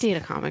comics. I date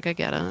a comic. I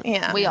get it.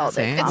 Yeah, We all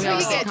did. It's We who all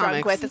you date get drunk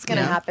comics. with. It's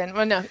gonna happen.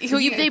 Well, no,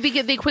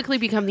 They quickly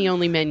become the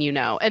only men you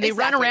know, and they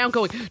run Exactly. around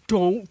going,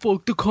 "Don't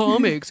fuck the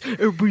comics.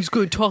 Everybody's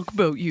going to talk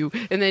about you."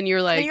 And then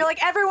you're like, and you're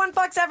like, everyone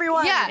fucks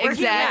everyone. Yeah, We're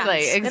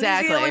exactly, humans. And these are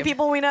exactly. the only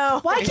people we know.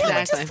 Why can't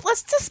Exactly.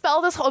 let's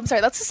dispel this whole? I'm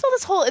sorry. Let's dispel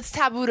this whole. It's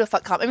taboo to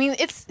fuck comp. I mean,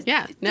 it's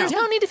There's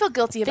no need to feel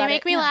guilty They about it.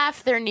 make me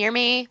laugh. They're near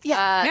me.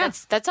 Yeah.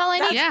 That's all I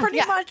need. That's pretty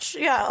Yeah. much,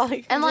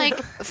 And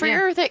for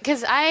your thing,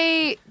 because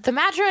the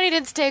matrimony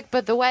didn't stick,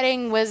 but the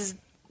wedding was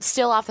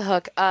still off the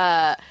hook.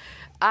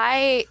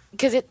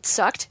 Because it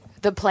sucked.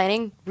 The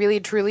planning really,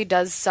 truly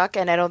does suck,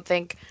 and I don't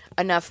think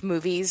enough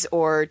movies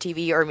or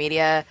TV or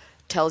media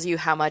tells you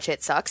how much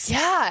it sucks.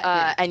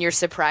 Yeah. And you're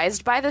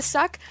surprised by the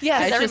suck. Yeah,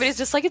 Because it's everybody's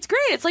just like, it's great.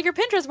 It's like your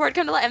Pinterest board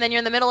come to life. And then you're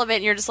in the middle of it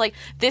and you're just like,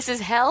 this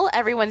is hell.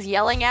 Everyone's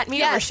yelling at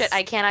me over Yes. shit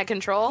I cannot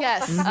control.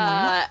 Yes.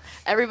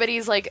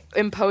 Everybody's like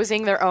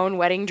imposing their own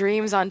wedding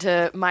dreams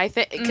onto my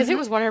thing. Because it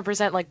was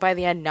 100% like by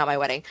the end, not my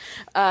wedding.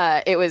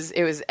 It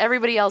was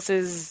everybody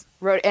else's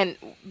road. And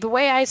the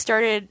way I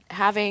started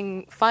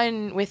having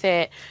fun with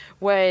it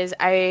was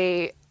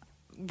I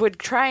would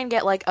try and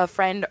get like a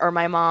friend or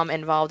my mom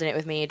involved in it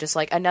with me, just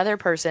like another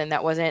person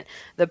that wasn't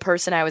the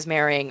person I was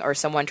marrying or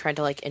someone trying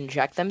to like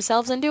inject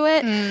themselves into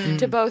it,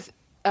 to both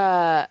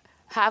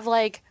have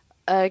like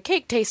a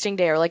cake tasting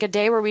day or like a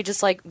day where we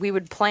just like we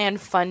would plan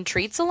fun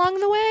treats along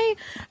the way,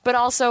 but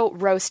also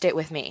roast it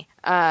with me.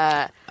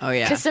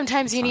 Because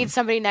sometimes you need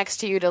somebody next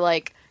to you to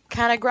like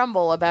kind of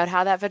grumble about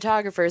how that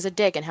photographer is a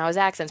dick and how his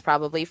accent's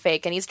probably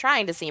fake and he's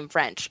trying to seem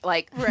French.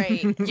 Like,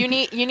 Right. you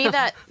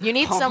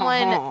need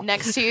someone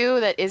next to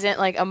you that isn't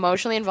like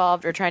emotionally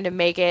involved or trying to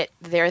make it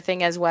their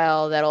thing as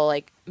well, that'll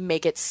like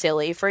make it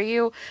silly for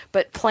you,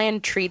 but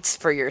plan treats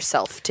for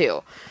yourself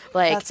too.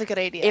 Like, That's a good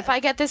idea. If I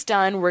get this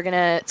done, we're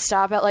gonna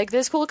stop at like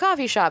this cool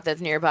coffee shop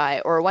that's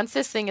nearby, or once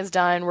this thing is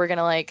done, we're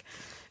gonna like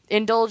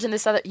indulge in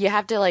this other. You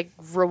have to like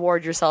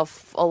reward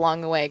yourself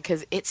along the way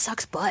because it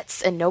sucks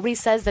butts, and nobody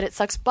says that it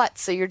sucks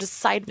butts, so you're just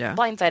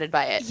blindsided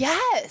by it.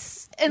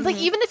 Yes. And like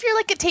even if you're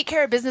like a take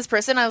care of business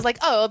person, I was like,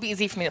 oh, it'll be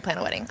easy for me to plan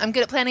a wedding. I'm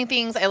good at planning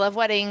things. I love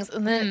weddings.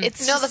 And then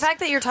it's No, just, the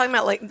fact that you're talking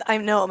about, like, I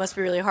know it must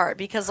be really hard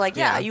because, like,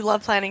 you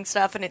love planning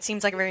stuff and it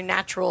seems like a very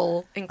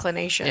natural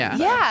inclination. Yeah.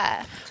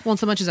 Yeah. Well, and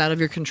so much is out of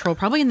your control,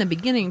 probably in the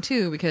beginning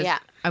too, because Yeah.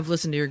 I've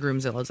listened to your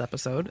Groomzilla's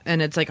episode, and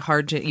it's like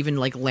hard to even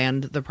like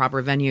land the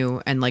proper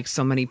venue, and like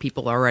so many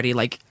people are already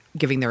like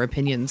giving their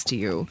opinions to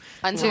you.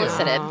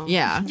 Unsolicited.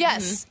 Yeah.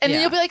 Yes. And then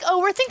Yeah. you'll be like,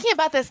 oh, we're thinking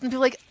about this. And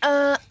people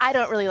are like, I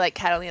don't really like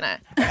Catalina.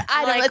 Or,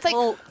 I don't know. It's like,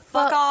 well,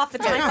 fuck off.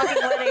 It's my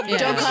fucking wedding. Yeah.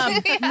 Don't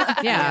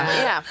come.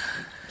 Yeah.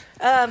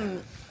 Yeah.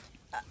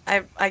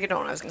 I don't know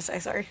what I was going to say.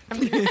 Sorry.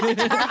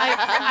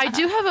 I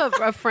do have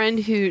a friend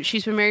who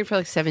she's been married for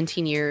like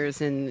 17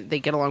 years and they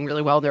get along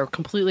really well. They're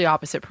completely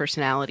opposite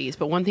personalities.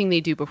 But one thing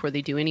they do before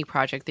they do any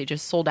project, they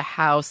just sold a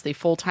house. They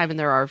full time in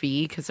their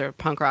RV because they're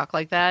punk rock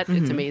like that.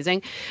 It's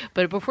amazing.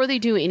 But before they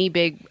do any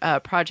big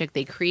project,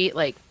 they create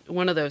like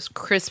one of those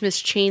Christmas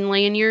chain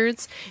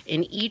lanyards,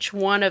 and each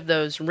one of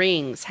those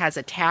rings has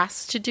a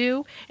task to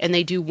do, and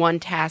they do one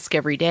task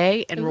every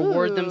day and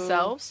reward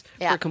themselves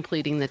Yeah. for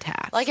completing the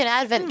task. Like an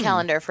advent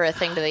calendar for a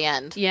thing to the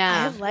end.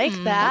 yeah. I like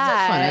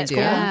that. Fun idea.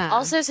 Yeah.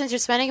 Also, since you're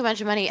spending a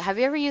bunch of money, have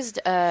you ever used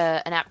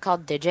an app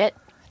called Digit?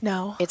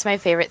 No. It's my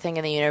favorite thing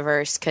in the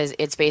universe because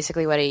it's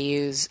basically what I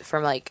use for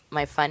like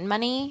my fun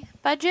money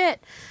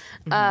budget.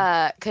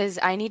 Because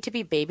I need to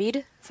be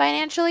babied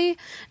financially,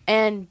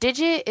 and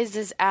Digit is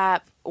this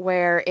app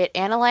where it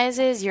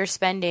analyzes your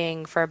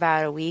spending for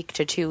about a week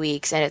to 2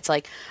 weeks, and it's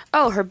like,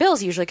 oh, her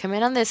bills usually come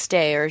in on this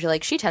day, or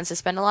like she tends to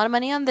spend a lot of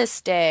money on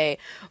this day,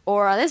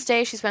 or on this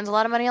day she spends a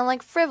lot of money on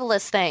like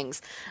frivolous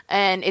things.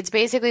 And it's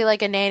basically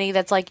like a nanny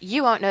that's like,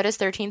 you won't notice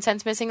 13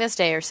 cents missing this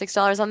day or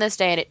 $6 on this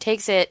day, and it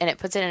takes it and it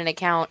puts it in an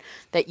account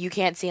that you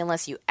can't see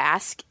unless you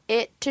ask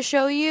it to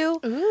show you.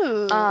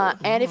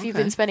 And if you've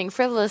been spending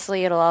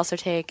frivolously, it'll also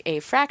take a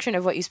fraction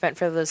of what you spent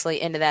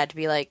frivolously into that to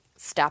be like,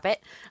 stop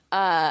it.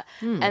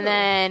 And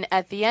then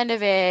at the end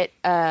of it,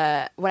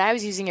 when I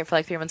was using it for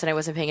like 3 months and I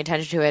wasn't paying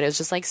attention to it, it was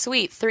just like,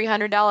 sweet,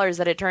 $300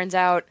 that it turns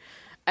out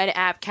an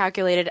app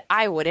calculated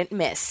I wouldn't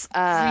miss.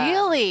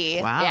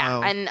 Really? Wow.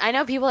 Yeah, and I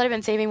know people that have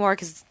been saving more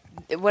because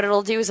what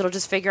it'll do is it'll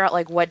just figure out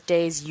like what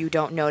days you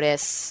don't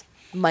notice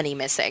money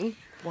missing.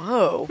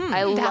 Whoa.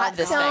 I love That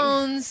this thing.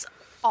 sounds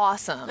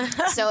awesome.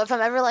 So if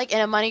I'm ever like in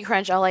a money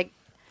crunch, I'll like,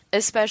 I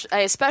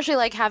especially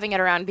like having it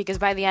around because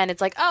by the end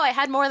it's like, oh, I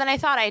had more than I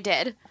thought I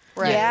did.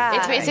 Right. Yeah.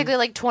 It's basically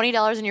like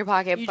 $20 in your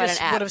pocket, You but just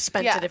an app. would have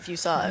spent Yeah. it if you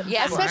saw it.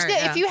 Yeah, Especially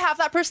yeah. if you have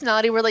that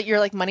personality where like you're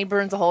like money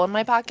burns a hole in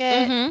my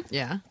pocket,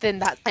 Yeah. then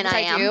that And which I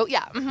am. do.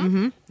 Yeah.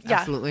 Yeah.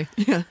 Absolutely.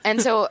 Yeah.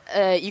 And so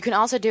you can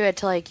also do it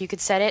to like, you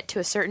could set it to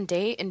a certain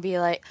date and be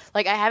like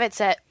I have it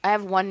set, I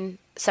have one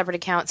separate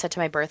account set to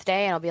my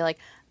birthday, and I'll be like,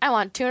 I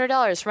want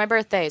 $200 for my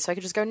birthday, so I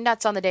could just go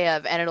nuts on the day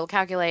of, and it'll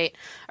calculate,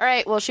 all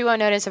right, well, she won't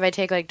notice if I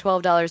take like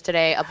 $12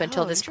 today up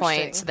until this point,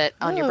 interesting. so that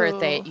on your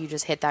birthday, you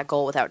just hit that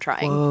goal without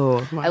trying.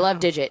 Whoa. I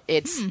love Digit.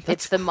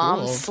 It's the mom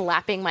cool.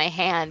 slapping my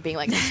hand, being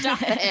like,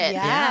 stop it.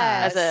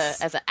 Yes.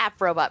 As a app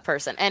robot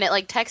person. And it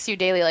like texts you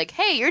daily like,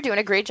 hey, you're doing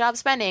a great job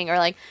spending, or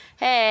like,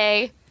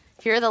 hey,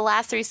 here are the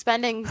last 3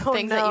 spending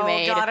things that you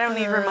made. God, I don't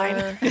need a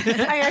reminder.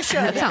 I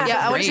should. Yeah,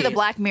 I want to see the great.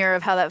 Black Mirror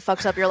of how that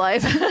fucks up your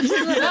life.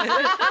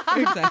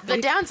 The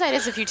downside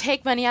is if you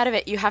take money out of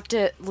it, you have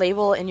to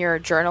label in your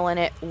journal in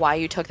it why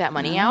you took that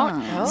money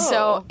out.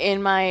 So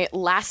in my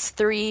last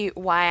 3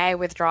 why I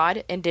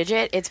withdrawed in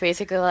Digit, it's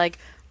basically like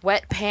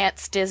wet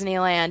pants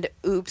Disneyland,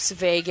 oops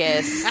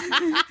Vegas,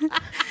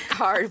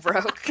 card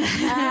broke.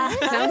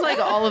 Sounds like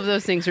all of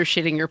those things are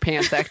shitting your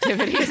pants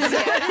activities.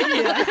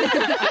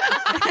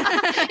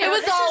 It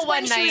was all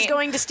one When she was night.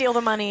 going to steal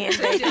the money in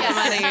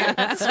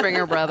Vegas.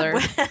 Springer brother.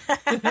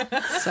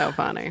 So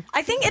funny.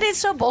 I think it is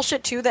so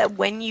bullshit too that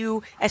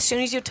as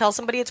soon as you tell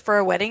somebody it's for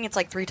a wedding, it's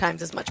like 3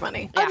 times as much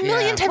money. A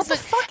million times. What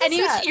the fuck and is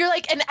that? you're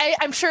like, and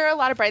I'm sure a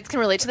lot of brides can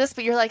relate to this,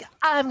 but you're like,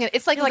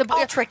 it's like, You're like,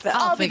 I'll trick them.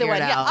 I'll be the figure it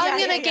wedding. Yeah, out. I'm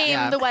Yeah, gonna yeah, game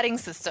yeah. the wedding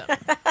system.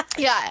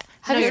 Yeah.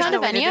 Have you There's found no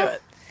a way to venue? do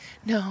it.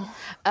 No.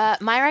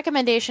 My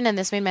recommendation, and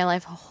this made my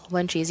life a whole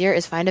bunch easier,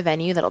 is find a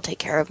venue that'll take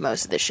care of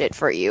most of the shit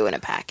for you in a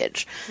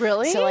package.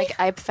 Really? So, like,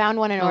 I found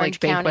one in Or, like, Orange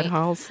County. banquet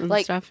halls and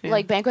like, stuff, yeah.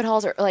 Like, banquet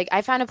halls, or, like,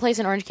 I found a place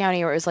in Orange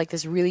County where it was, like,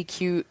 this really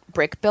cute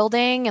brick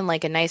building and,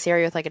 like, a nice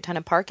area with, like, a ton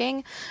of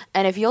parking.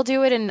 And if you'll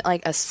do it in,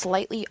 like, a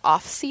slightly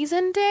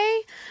off-season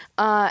day,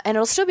 and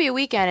it'll still be a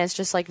weekend, it's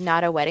just, like,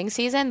 not a wedding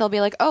season, they'll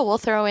be like, oh, we'll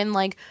throw in,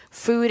 like,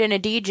 food and a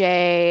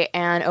DJ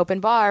and open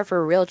bar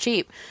for real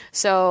cheap.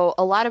 So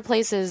a lot of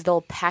places,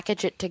 they'll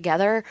package it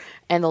together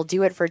and they'll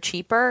do it for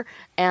cheaper.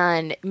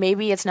 And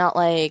maybe it's not,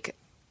 like,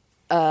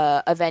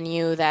 a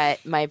venue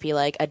that might be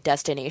like a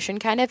destination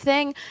kind of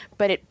thing,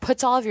 but it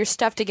puts all of your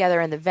stuff together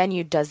and the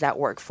venue does that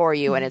work for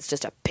you, and it's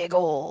just a big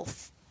ol'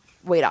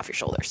 weight off your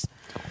shoulders.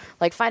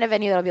 Like, find a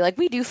venue that'll be like,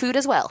 we do food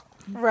as well.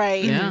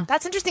 Right. Yeah.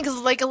 That's interesting because,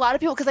 like, a lot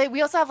of people, because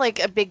we also have, like,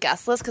 a big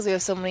guest list because we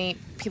have so many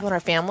people in our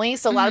family.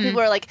 So a lot of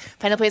people are like,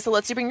 find a place that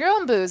lets you bring your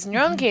own booze and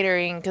your own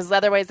catering because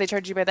otherwise they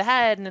charge you by the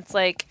head. And it's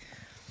like,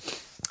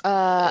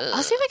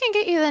 I'll see if I can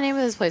get you the name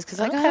of this place because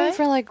I got Okay. it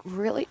for like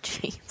really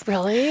cheap.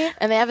 really?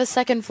 And they have a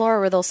second floor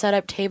where they'll set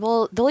up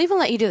table. They'll even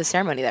let you do the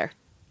ceremony there.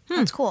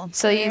 That's cool.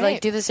 So you like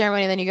Right. do the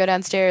ceremony, then you go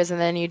downstairs, and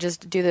then you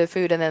just do the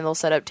food, and then they'll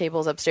set up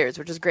tables upstairs,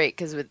 which is great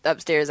because with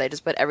upstairs I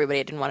just put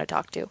everybody I didn't want to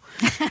talk to.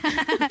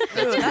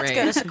 That's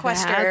good. A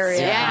sequester area.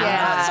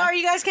 yeah. I'm sorry,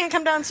 you guys can't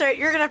come downstairs.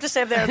 You're gonna have to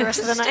stay up there the rest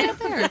of the night.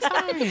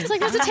 It's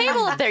like there's a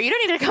table up there. You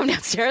don't need to come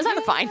downstairs.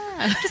 I'm fine.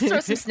 Just throw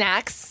some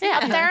snacks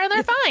up there and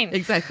they're fine.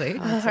 Exactly.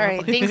 All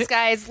right. Thanks,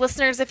 guys.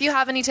 Listeners, if you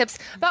have any tips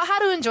about how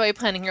to enjoy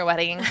planning your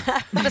wedding,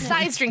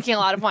 besides drinking a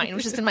lot of wine,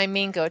 which has been my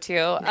main go-to,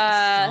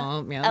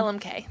 Oh, yeah.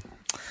 LMK.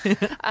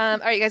 All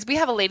right, guys, we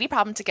have a lady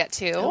problem to get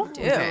to.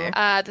 Okay.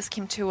 This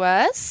came to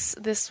us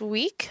this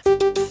week.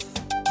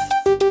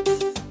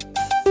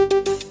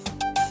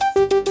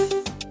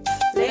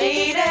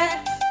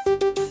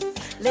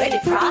 Lady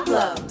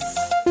problems.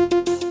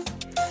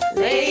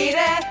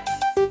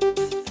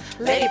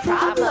 Lady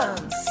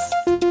problems.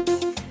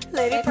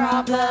 Lady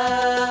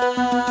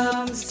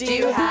problems. Do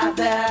you have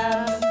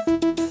them?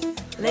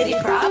 Lady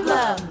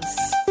problems.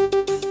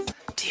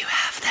 Do you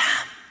have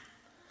them?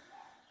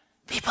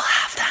 People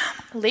have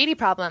them. Lady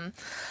problem.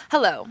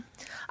 Hello.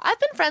 I've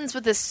been friends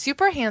with this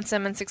super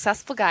handsome and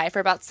successful guy for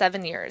about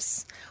 7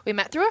 years. We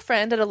met through a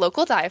friend at a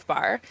local dive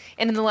bar,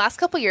 and in the last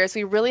couple years,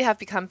 we really have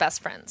become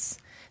best friends.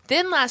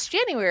 Then last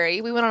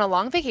January, we went on a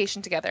long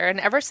vacation together, and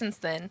ever since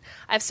then,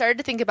 I've started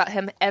to think about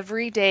him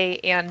every day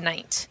and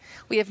night.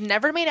 We have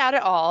never made out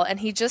at all, and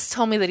he just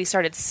told me that he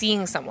started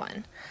seeing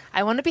someone.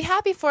 I want to be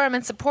happy for him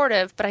and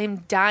supportive, but I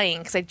am dying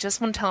because I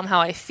just want to tell him how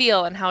I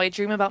feel and how I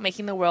dream about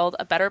making the world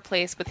a better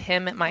place with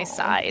him at my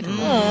side.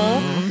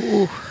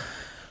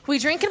 We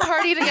drink and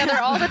party together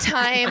all the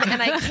time,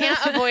 and I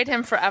can't avoid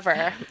him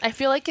forever. I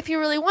feel like if he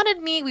really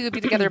wanted me, we would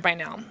be together by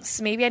now.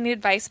 So maybe I need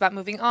advice about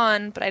moving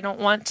on, but I don't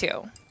want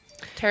to.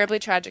 Terribly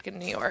tragic in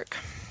New York.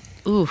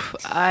 Oof.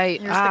 Here's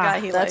the guy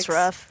he likes. That's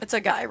rough. It's a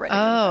guy writing.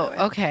 Oh,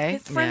 okay.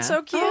 His friend's Yeah.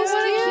 so cute.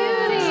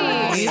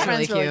 He's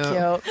really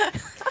cute.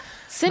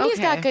 Cindy's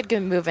Okay. got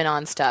good moving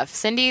on stuff.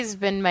 Cindy's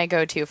been my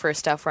go-to for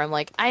stuff where I'm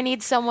like, I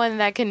need someone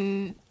that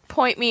can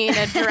point me in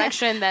a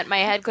direction that my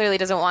head clearly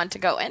doesn't want to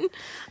go in.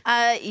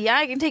 Yeah,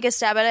 I can take a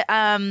stab at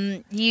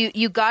it.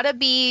 You gotta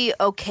be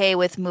okay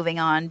with moving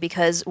on,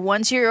 because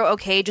once you're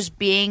okay just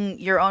being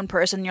your own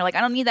person, you're like,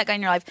 I don't need that guy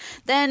in your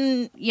life,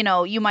 then,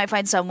 you might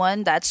find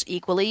someone that's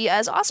equally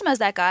as awesome as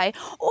that guy,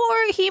 or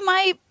he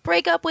might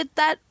break up with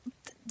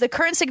the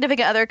current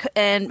significant other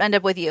and end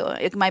up with you.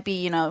 It might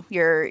be,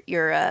 your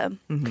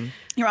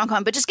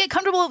rom-com, but just get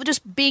comfortable with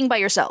just being by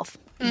yourself.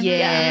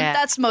 Yeah.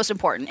 That's most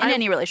important in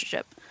any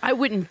relationship. I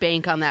wouldn't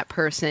bank on that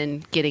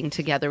person getting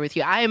together with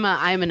you. I'm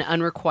an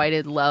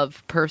unrequited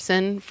love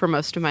person for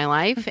most of my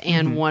life,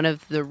 and one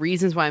of the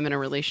reasons why I'm in a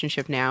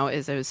relationship now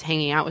is I was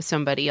hanging out with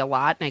somebody a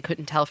lot, and I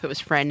couldn't tell if it was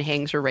friend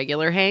hangs or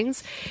regular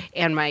hangs.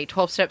 And my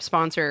 12-step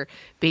sponsor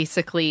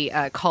basically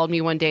called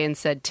me one day and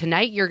said,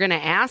 "Tonight you're going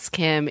to ask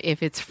him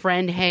if it's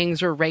friend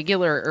hangs or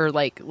regular or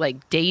like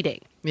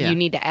dating." Yeah. You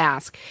need to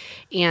ask.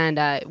 And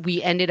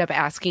we ended up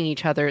asking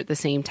each other at the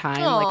same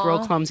time, like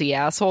real clumsy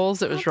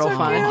assholes. It was real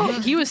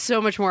fun. He was so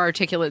much more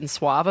articulate and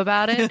suave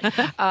about it.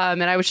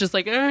 And I was just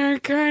like,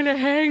 kind of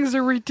hangs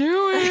are we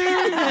doing?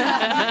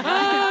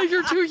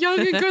 You're too young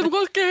and good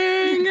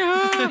looking.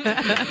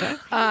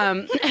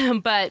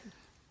 But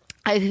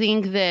I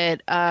think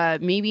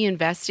that maybe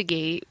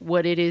investigate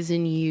what it is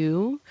in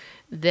you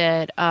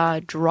that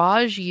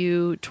draws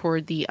you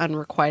toward the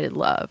unrequited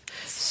love.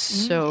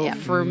 So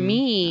for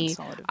me,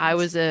 I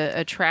was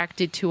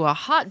attracted to a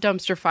hot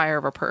dumpster fire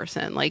of a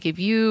person. Like if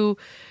you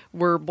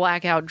were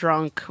blackout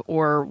drunk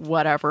or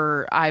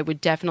whatever, I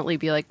would definitely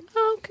be like,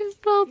 oh, okay,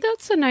 well,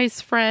 that's a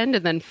nice friend,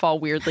 and then fall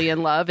weirdly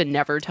in love and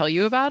never tell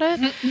you about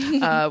it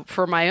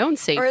for my own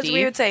safety. Or as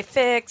we would say,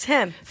 fix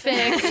him.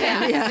 Fix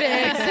him.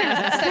 Fix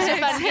him. Such a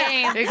fun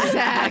game.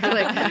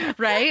 Exactly.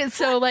 Right?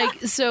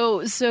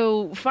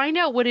 So find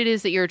out what it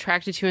is that you're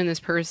attracted to in this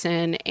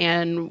person,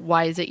 and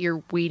why is it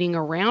you're waiting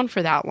around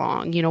for that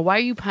long? Why are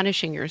you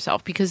punishing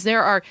yourself? Because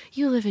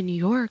you live in New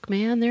York,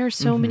 man. There are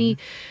so many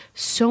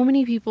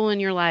people in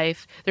your life.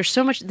 There's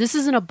so much. This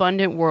is an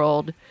abundant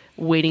world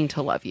waiting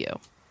to love you.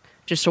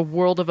 Just a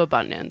world of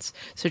abundance.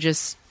 So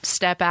just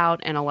step out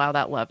and allow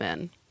that love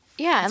in.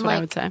 Yeah, That's and what I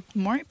would say.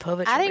 More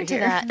Povich adding over to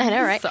here. that, I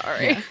know, right?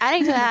 Sorry.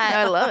 Adding to that,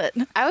 I love it.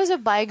 I was a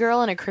bi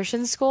girl in a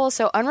Christian school,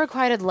 so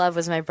unrequited love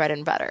was my bread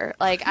and butter.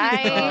 Like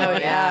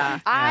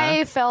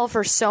I fell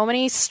for so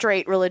many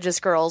straight religious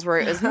girls where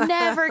it was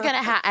never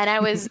gonna happen, and I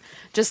was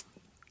just.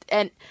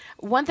 And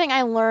one thing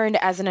I learned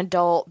as an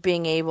adult,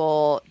 being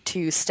able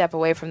to step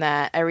away from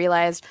that, I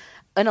realized,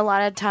 and a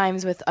lot of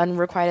times with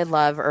unrequited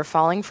love or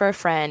falling for a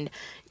friend,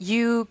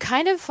 you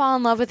kind of fall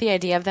in love with the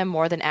idea of them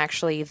more than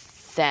actually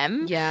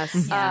them. Yes.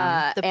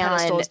 The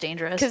pedestal is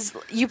dangerous.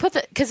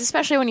 Because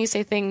especially when you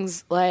say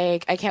things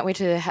like, I can't wait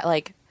to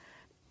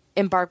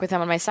embark with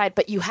them on my side,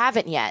 but you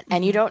haven't yet,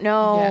 and you don't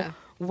know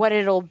what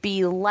it'll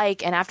be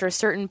like, and after a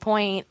certain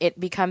point, it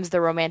becomes the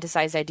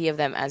romanticized idea of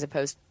them as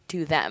opposed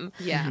to them.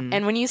 Yeah.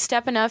 And when you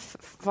step enough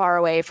far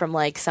away from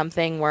like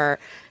something where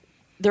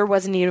there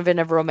wasn't even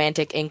a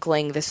romantic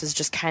inkling, this was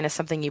just kind of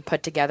something you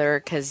put together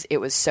because it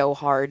was so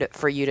hard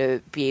for you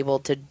to be able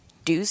to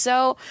do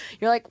so,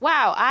 you're like,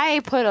 wow, I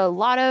put a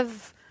lot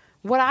of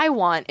what I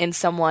want in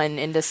someone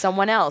into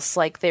someone else.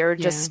 Like they're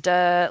just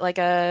like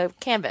a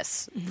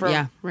canvas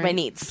for my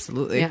needs.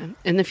 Absolutely. Yeah.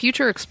 In the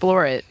future,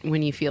 explore it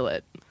when you feel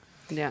it.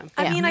 Yeah.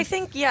 I mean, I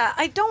think,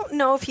 I don't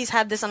know if he's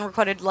had this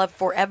unrequited love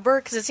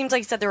forever, because it seems like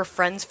he said they were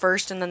friends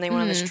first, and then they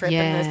went on this trip,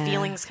 and the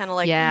feelings kind of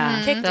like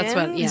kicked That's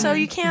in. what- So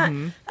you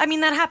can't, I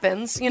mean, that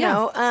happens, you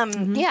know.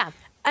 Yeah.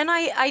 And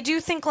I do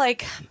think,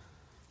 like,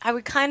 I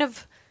would kind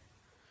of,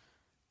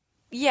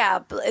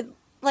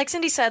 like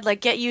Cindy said,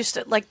 like, get used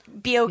to, like,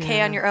 be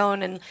okay on your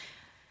own, and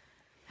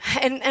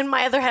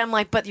my other head, I'm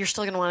like, but you're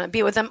still going to want to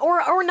be with them,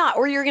 or not,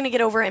 or you're going to get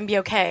over it and be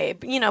okay,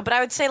 but I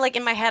would say, like,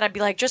 in my head, I'd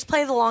be like, just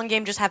play the long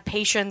game, just have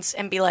patience,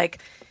 and be like,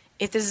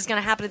 if this is going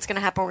to happen, it's going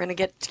to happen, we're going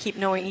to keep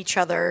knowing each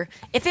other.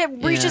 If it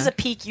reaches a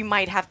peak, you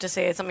might have to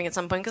say something at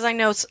some point, because I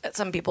know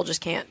some people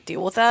just can't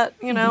deal with that,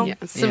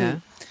 Yeah.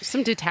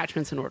 some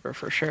detachment's in order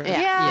for sure.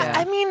 Yeah.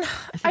 I mean,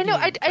 I know.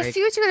 I break.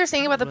 see what you guys are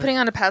saying about the putting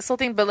on a pedestal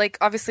thing, but like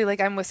obviously, like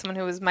I'm with someone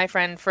who was my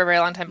friend for a very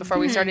long time before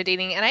we started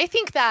dating, and I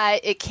think that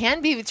it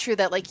can be true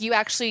that like you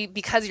actually,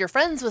 because you're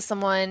friends with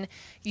someone,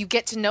 you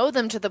get to know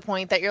them to the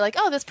point that you're like,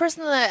 oh, this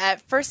person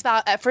at first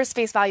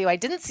face value, I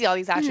didn't see all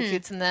these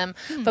attributes in them,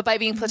 but by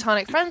being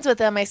platonic friends with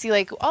them, I see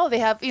like, oh, they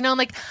have, you know,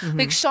 like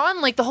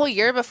Sean, like the whole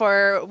year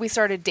before we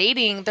started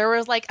dating, there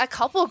was like a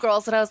couple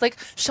girls that I was like,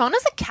 Sean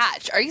is a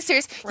catch. Are you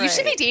serious? You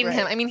should be dating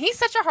him. I mean, he's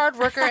such a hard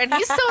worker and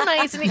he's so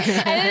nice. And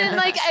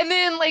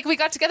then we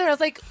got together and I was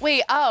like,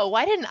 wait,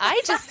 why didn't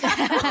I just?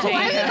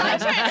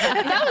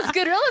 That was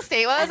good real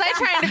estate. Why was I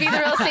trying to be the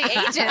real estate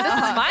agent? This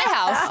is my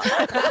house.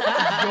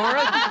 You're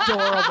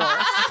adorable.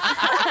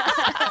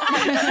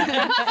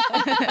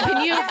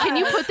 Can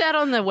you put that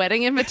on the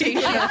wedding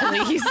invitation,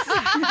 please?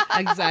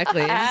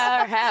 Exactly.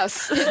 Our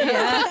house. In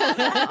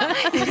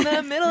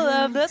the middle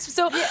of this.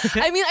 So,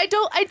 I mean,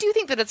 I do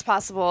think that it's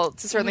possible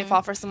to certainly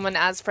fall for someone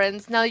as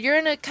friends. Now, you're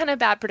in a kind of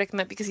bad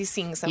predicament because he's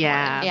seeing someone.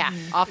 Yeah.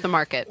 Off the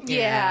market.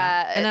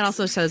 Yeah. And that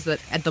also says that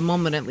at the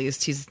moment, at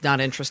least, he's not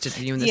interested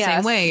in you in the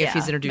same way if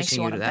he's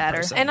introducing you to that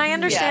person. And I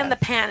understand the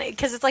panic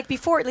because it's like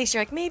before, at least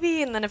you're like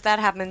maybe, and then if that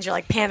happens, you're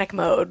like panic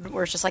mode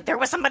where it's just like there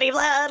was somebody,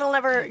 blah, it'll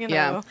never, you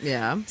know.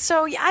 Yeah.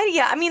 So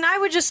I mean, I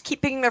would just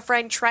keep being their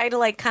friend, try to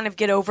like kind of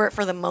get over it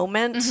for the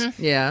moment,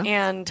 Yeah.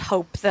 and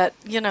hope that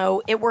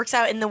it works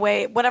out in the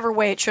way, whatever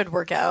way it should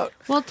work out.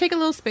 Well, take a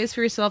little space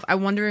for yourself.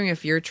 I'm wondering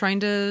if you're trying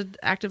to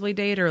actively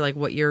date or like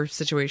what your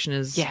situation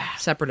is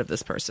separate of to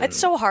this person. It's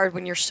so hard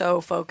when you're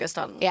so focused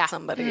on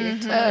somebody.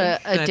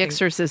 A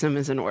Dixtercism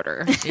is in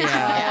order.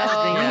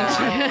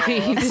 Yeah. You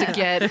need to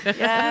get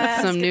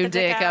some new get the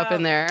dick dick up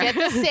in there. Get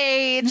the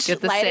sage.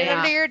 Get the light sage. it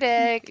under your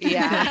dick.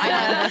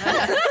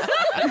 Yeah.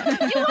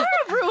 You are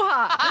a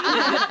bruja.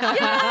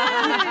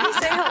 Did he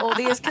say how old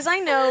he is? Because I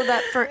know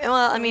that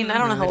I mean, I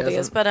don't know how old he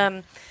is, but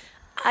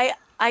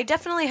I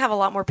definitely have a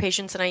lot more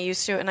patience than I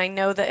used to, and I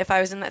know that if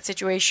I was in that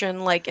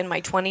situation, like in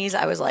my 20s,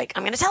 I was like,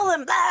 I'm going to tell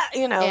them that,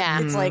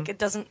 it's like, it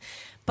doesn't,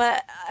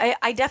 but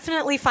I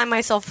definitely find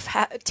myself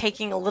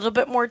taking a little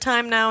bit more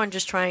time now and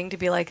just trying to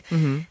be like,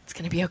 it's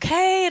going to be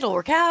okay, it'll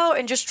work out,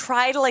 and just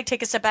try to like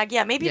take a step back.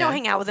 Yeah, maybe you don't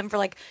hang out with him for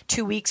like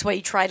 2 weeks while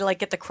you try to like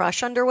get the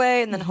crush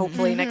underway, and then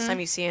hopefully next time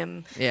you see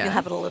him, you'll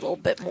have it a little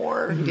bit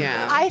more.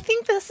 Yeah. I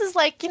think this is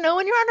like, when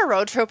you're on a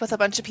road trip with a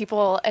bunch of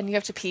people and you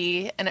have to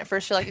pee, and at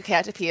first you're like, okay, I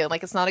have to pee, and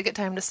like it's not a good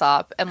time to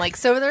stop, and like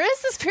so there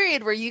is this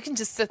period where you can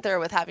just sit there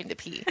with having to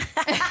pee.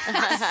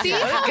 See,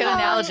 Good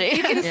analogy.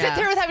 you can sit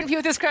there with having to pee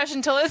with this crush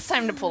until it's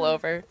time to pull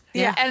over.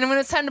 Yeah. And when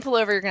it's time to pull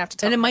over, you're gonna have to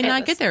tell And it them, might "Hey,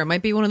 not get there. It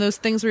might be one of those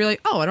things where you're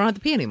like, oh, I don't have to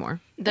pee anymore.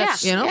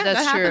 That's that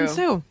true. happens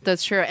too.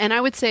 That's true. And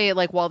I would say,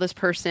 like, while this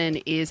person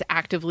is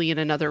actively in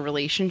another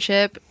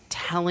relationship,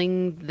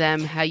 telling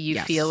them how you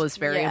feel is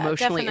very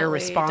emotionally definitely.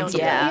 irresponsible. Don't do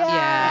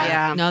that.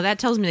 Yeah. No, that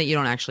tells me that you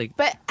don't actually.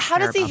 But how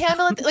care does he about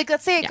handle it? Like,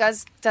 let's say it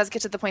does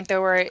get to the point, though,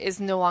 where it is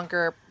no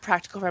longer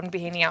practical for him to be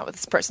hanging out with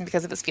this person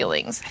because of his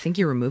feelings. I think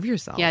you remove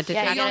yourself. Yeah, You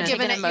detachment. don't give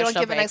an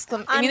emotional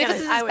exclamation. I mean, if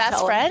this is I his would best tell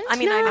him. friend. I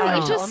mean, I No, know.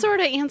 you just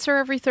sort of answer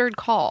every third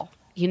call.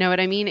 You know what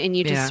I mean? And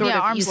you just sort of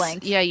arm's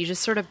length. Yeah, you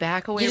just sort of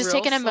back away. You just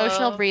real take an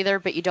emotional slow. breather,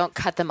 but you don't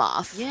cut them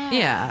off.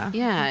 Yeah.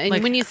 Yeah, and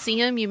Like- when you see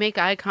him, you make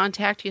eye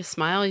contact, you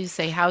smile, you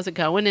say, "How's it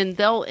going?" And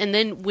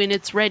then when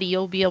it's ready,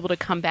 you'll be able to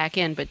come back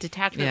in. But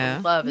detachment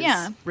and love is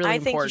really I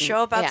important. think you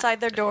show up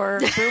outside their door,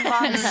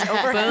 boombox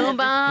overhead. Boom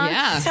box.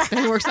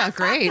 Yeah, it works out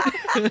great.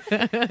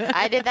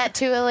 I did that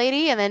to a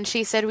lady, and then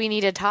she said we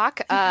need to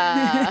talk. You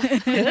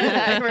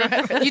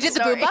did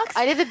the boombox?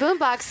 I did the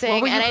boombox thing,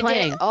 What were you and I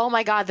playing? did. Oh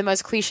my god, the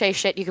most cliche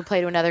shit you could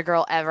play to another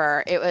girl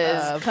ever. It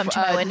was Come to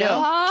my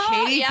window.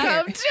 Katie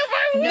Come to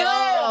my window.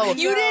 No,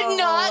 you did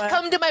not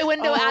come to my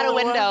window at a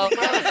window.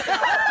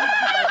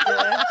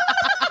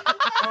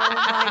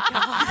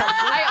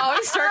 I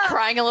always start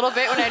crying a little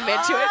bit when I admit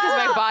to it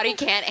because my body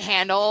can't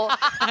handle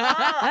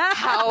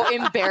how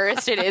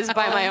embarrassed it is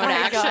by my own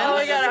actions. Oh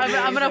my god,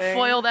 I'm gonna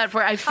foil that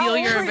for. I feel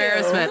your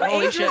embarrassment.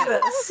 Holy shit!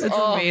 It's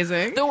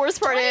amazing. The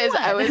worst part is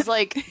I was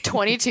like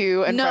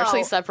 22 and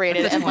freshly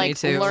separated and like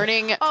 22.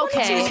 learning.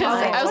 Okay.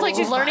 I was like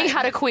learning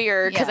how to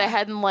queer because I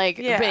hadn't like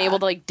been able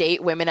to like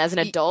date women as an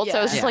adult. So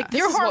I was just like, this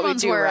Your is what we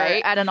hormones do, were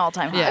right? at an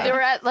all-time high. Yeah. They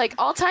were at like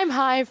all-time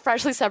high,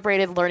 freshly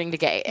separated, learning to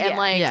gay, and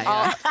like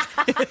a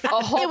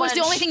whole It was the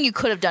bunch- only thing you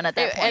could have done at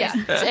that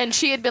point. and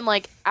she had been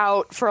like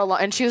out for a long,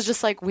 and she was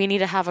just like, we need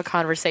to have a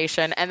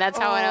conversation, and that's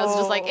how I was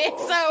just like,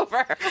 it's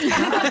over.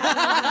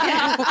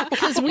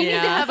 Because we need to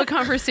have a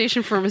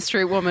conversation from a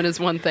straight woman is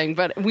one thing,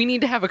 but we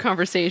need to have a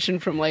conversation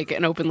from like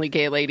an openly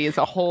gay lady is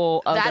a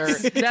whole other.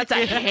 That's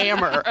a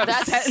hammer of a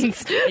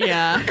sentence.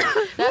 Yeah.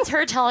 That's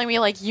her telling me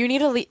like, you need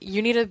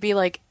to be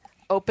like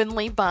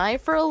openly bi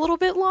for a little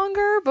bit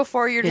longer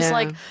before you're just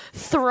like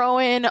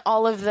throwing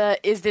all of the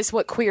is this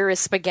what queer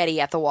is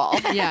spaghetti at the wall.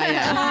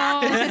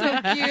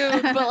 Yeah. So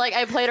cute. But like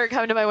I played her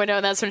come to my window,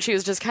 and that's when she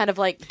was just kind of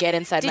like, get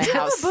inside my Did you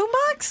have house. a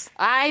boombox? boombox?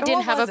 I And didn't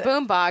what have was a it?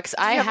 boombox.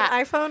 I You have had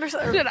an iPhone or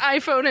something? An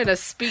iPhone and a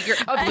speaker,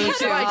 a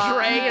Bluetooth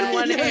tray in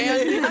one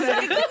hand.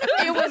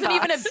 it wasn't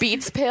even a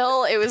Beats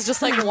pill. It was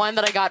just like one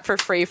that I got for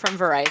free from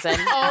Verizon.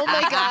 Oh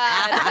my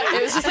god.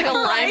 It was just like a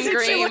lime Verizon, she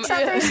green. looks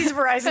out there and sees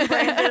Verizon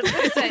branded.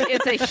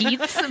 It's a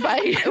Heats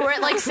by Where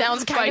it like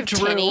sounds kind of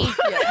Drew. tinny.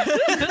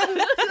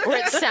 Where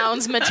it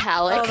sounds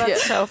metallic. Oh,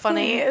 that's so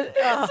funny.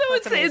 Oh,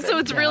 so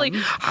it's really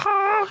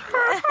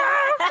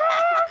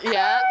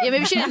yeah. Yeah,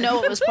 maybe she didn't know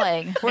what was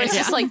playing. Where it's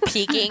just like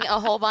peaking a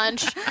whole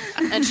bunch.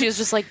 And she was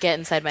just like, get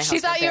inside my house. She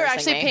thought you were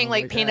actually embarrassing me. paying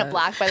like Paint It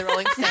Black by the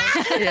Rolling Stones.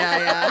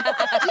 Yeah.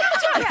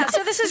 yeah,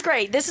 so this is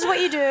great. This is what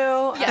you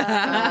do.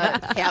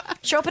 Yep.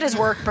 Show up at his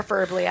work,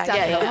 preferably. I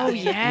get it. oh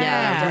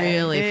Yeah,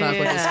 really fuck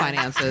with his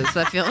finances.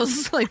 That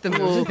feels like the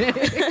move.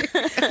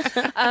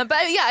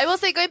 But yeah, I will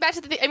say, going back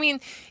to the, I mean,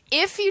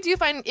 if you do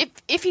find if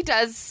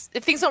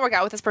things don't work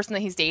out with this person that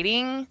he's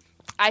dating,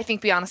 I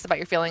think be honest about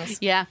your feelings.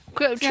 yeah,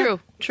 true.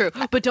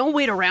 But don't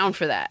wait around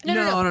for that. No.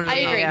 I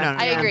agree. No, no,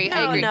 I no. agree.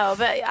 I No, agree. no,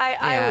 but I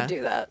Yeah. would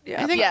do that.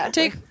 Yeah. I think Yeah.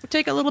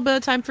 take a little bit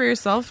of time for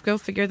yourself. Go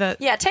figure that.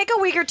 Yeah, take a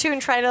week or two and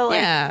try to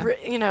like, Yeah.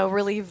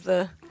 relieve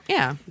the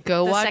Yeah.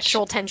 Go watch.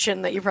 sexual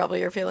tension that you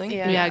probably are feeling.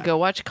 Yeah, go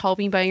watch Call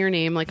Me by Your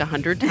Name like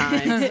 100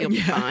 times. You'll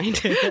be fine.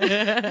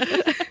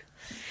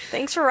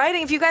 Thanks for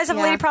writing. If you guys have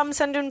Yeah. lady problems,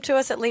 send them to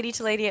us at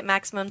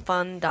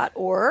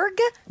ladytolady@maximumfun.org.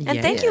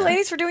 And thank you, Yeah.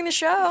 ladies, for doing the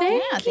show. Yeah,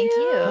 thank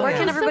you. Where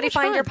can so everybody much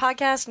find fun. your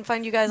podcast and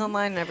find you guys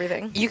online and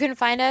everything? You can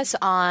find us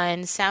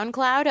on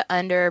SoundCloud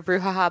under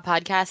Brujaja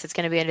Podcast. It's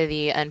going to be under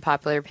the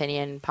Unpopular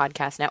Opinion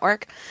Podcast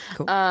Network.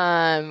 Cool.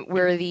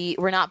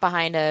 We're not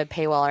behind a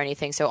paywall or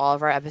anything, so all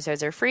of our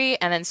episodes are free.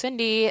 And then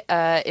Cindy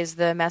is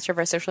the master of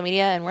our social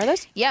media. And where are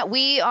those? Yeah,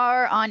 we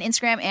are on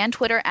Instagram and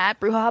Twitter at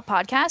Brujaja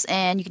Podcast,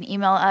 and you can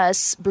email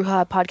us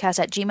brujajapodcast@gmail.com.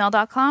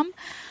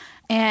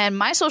 And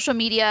my social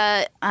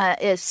media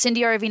is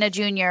Cindy Aravina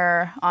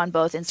Jr. on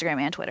both Instagram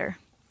and Twitter.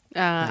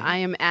 I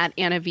am at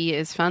Anna V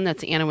is Fun.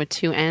 That's Anna with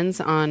 2 N's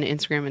on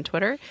Instagram and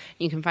Twitter.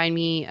 You can find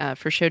me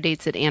for show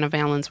dates at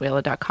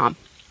annavalenzuela.com.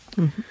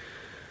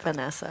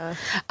 Vanessa.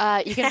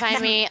 You can find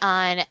me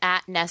on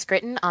at Ness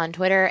Gritton on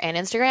Twitter and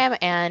Instagram,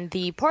 and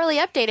the poorly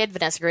updated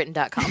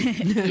VanessaGritton.com.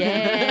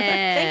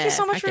 Yeah. Thank you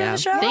so much for doing the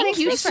show. Thank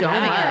you Thanks for so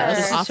having much. us.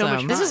 This is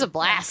awesome. This was a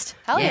blast.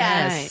 Hell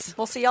Yes. yes.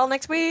 We'll see y'all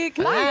next week.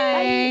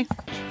 Bye.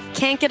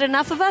 Can't get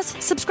enough of us?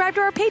 Subscribe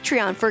to our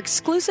Patreon for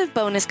exclusive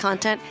bonus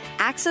content,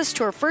 access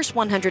to our first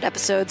 100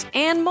 episodes,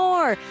 and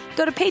more.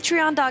 Go to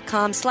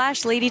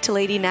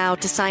patreon.com/ladytolady now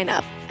to sign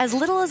up. As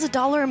little as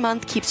 $1 a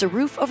month keeps a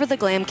roof over the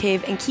glam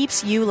cave and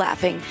keeps you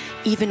laughing,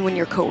 even when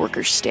your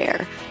coworkers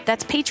stare.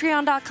 That's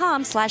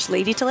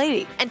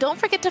patreon.com/ladytolady. And don't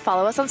forget to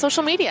follow us on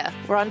social media.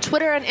 We're on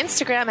Twitter and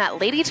Instagram at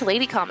Lady to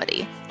Lady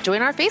Comedy.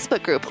 Join our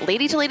Facebook group,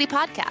 Lady to Lady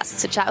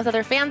Podcasts, to chat with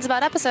other fans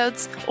about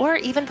episodes, or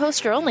even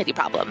post your own lady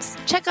problems.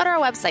 Check out our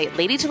website,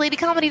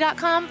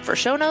 ladytoladycomedy.com, for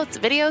show notes,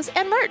 videos,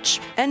 and merch.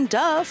 And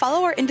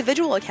follow our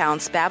individual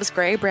accounts, Babs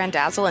Gray,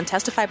 Brandazzle, and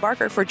Testify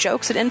Barker for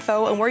jokes and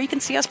info and where you can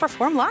see us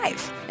perform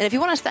live. And if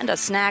you want to send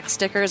us snacks,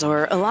 stickers,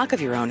 or a lock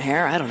of your own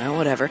hair, I don't know,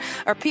 whatever,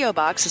 our P.O.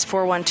 Box is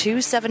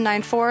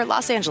 412-794,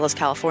 Los Angeles,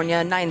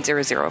 California,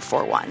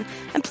 90041.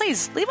 And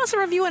please, leave us a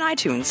review on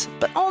iTunes,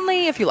 but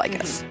only if you like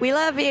us. We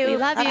love you. We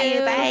love you.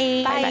 Bye.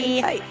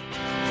 Bye.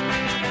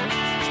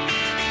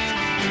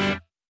 Bye.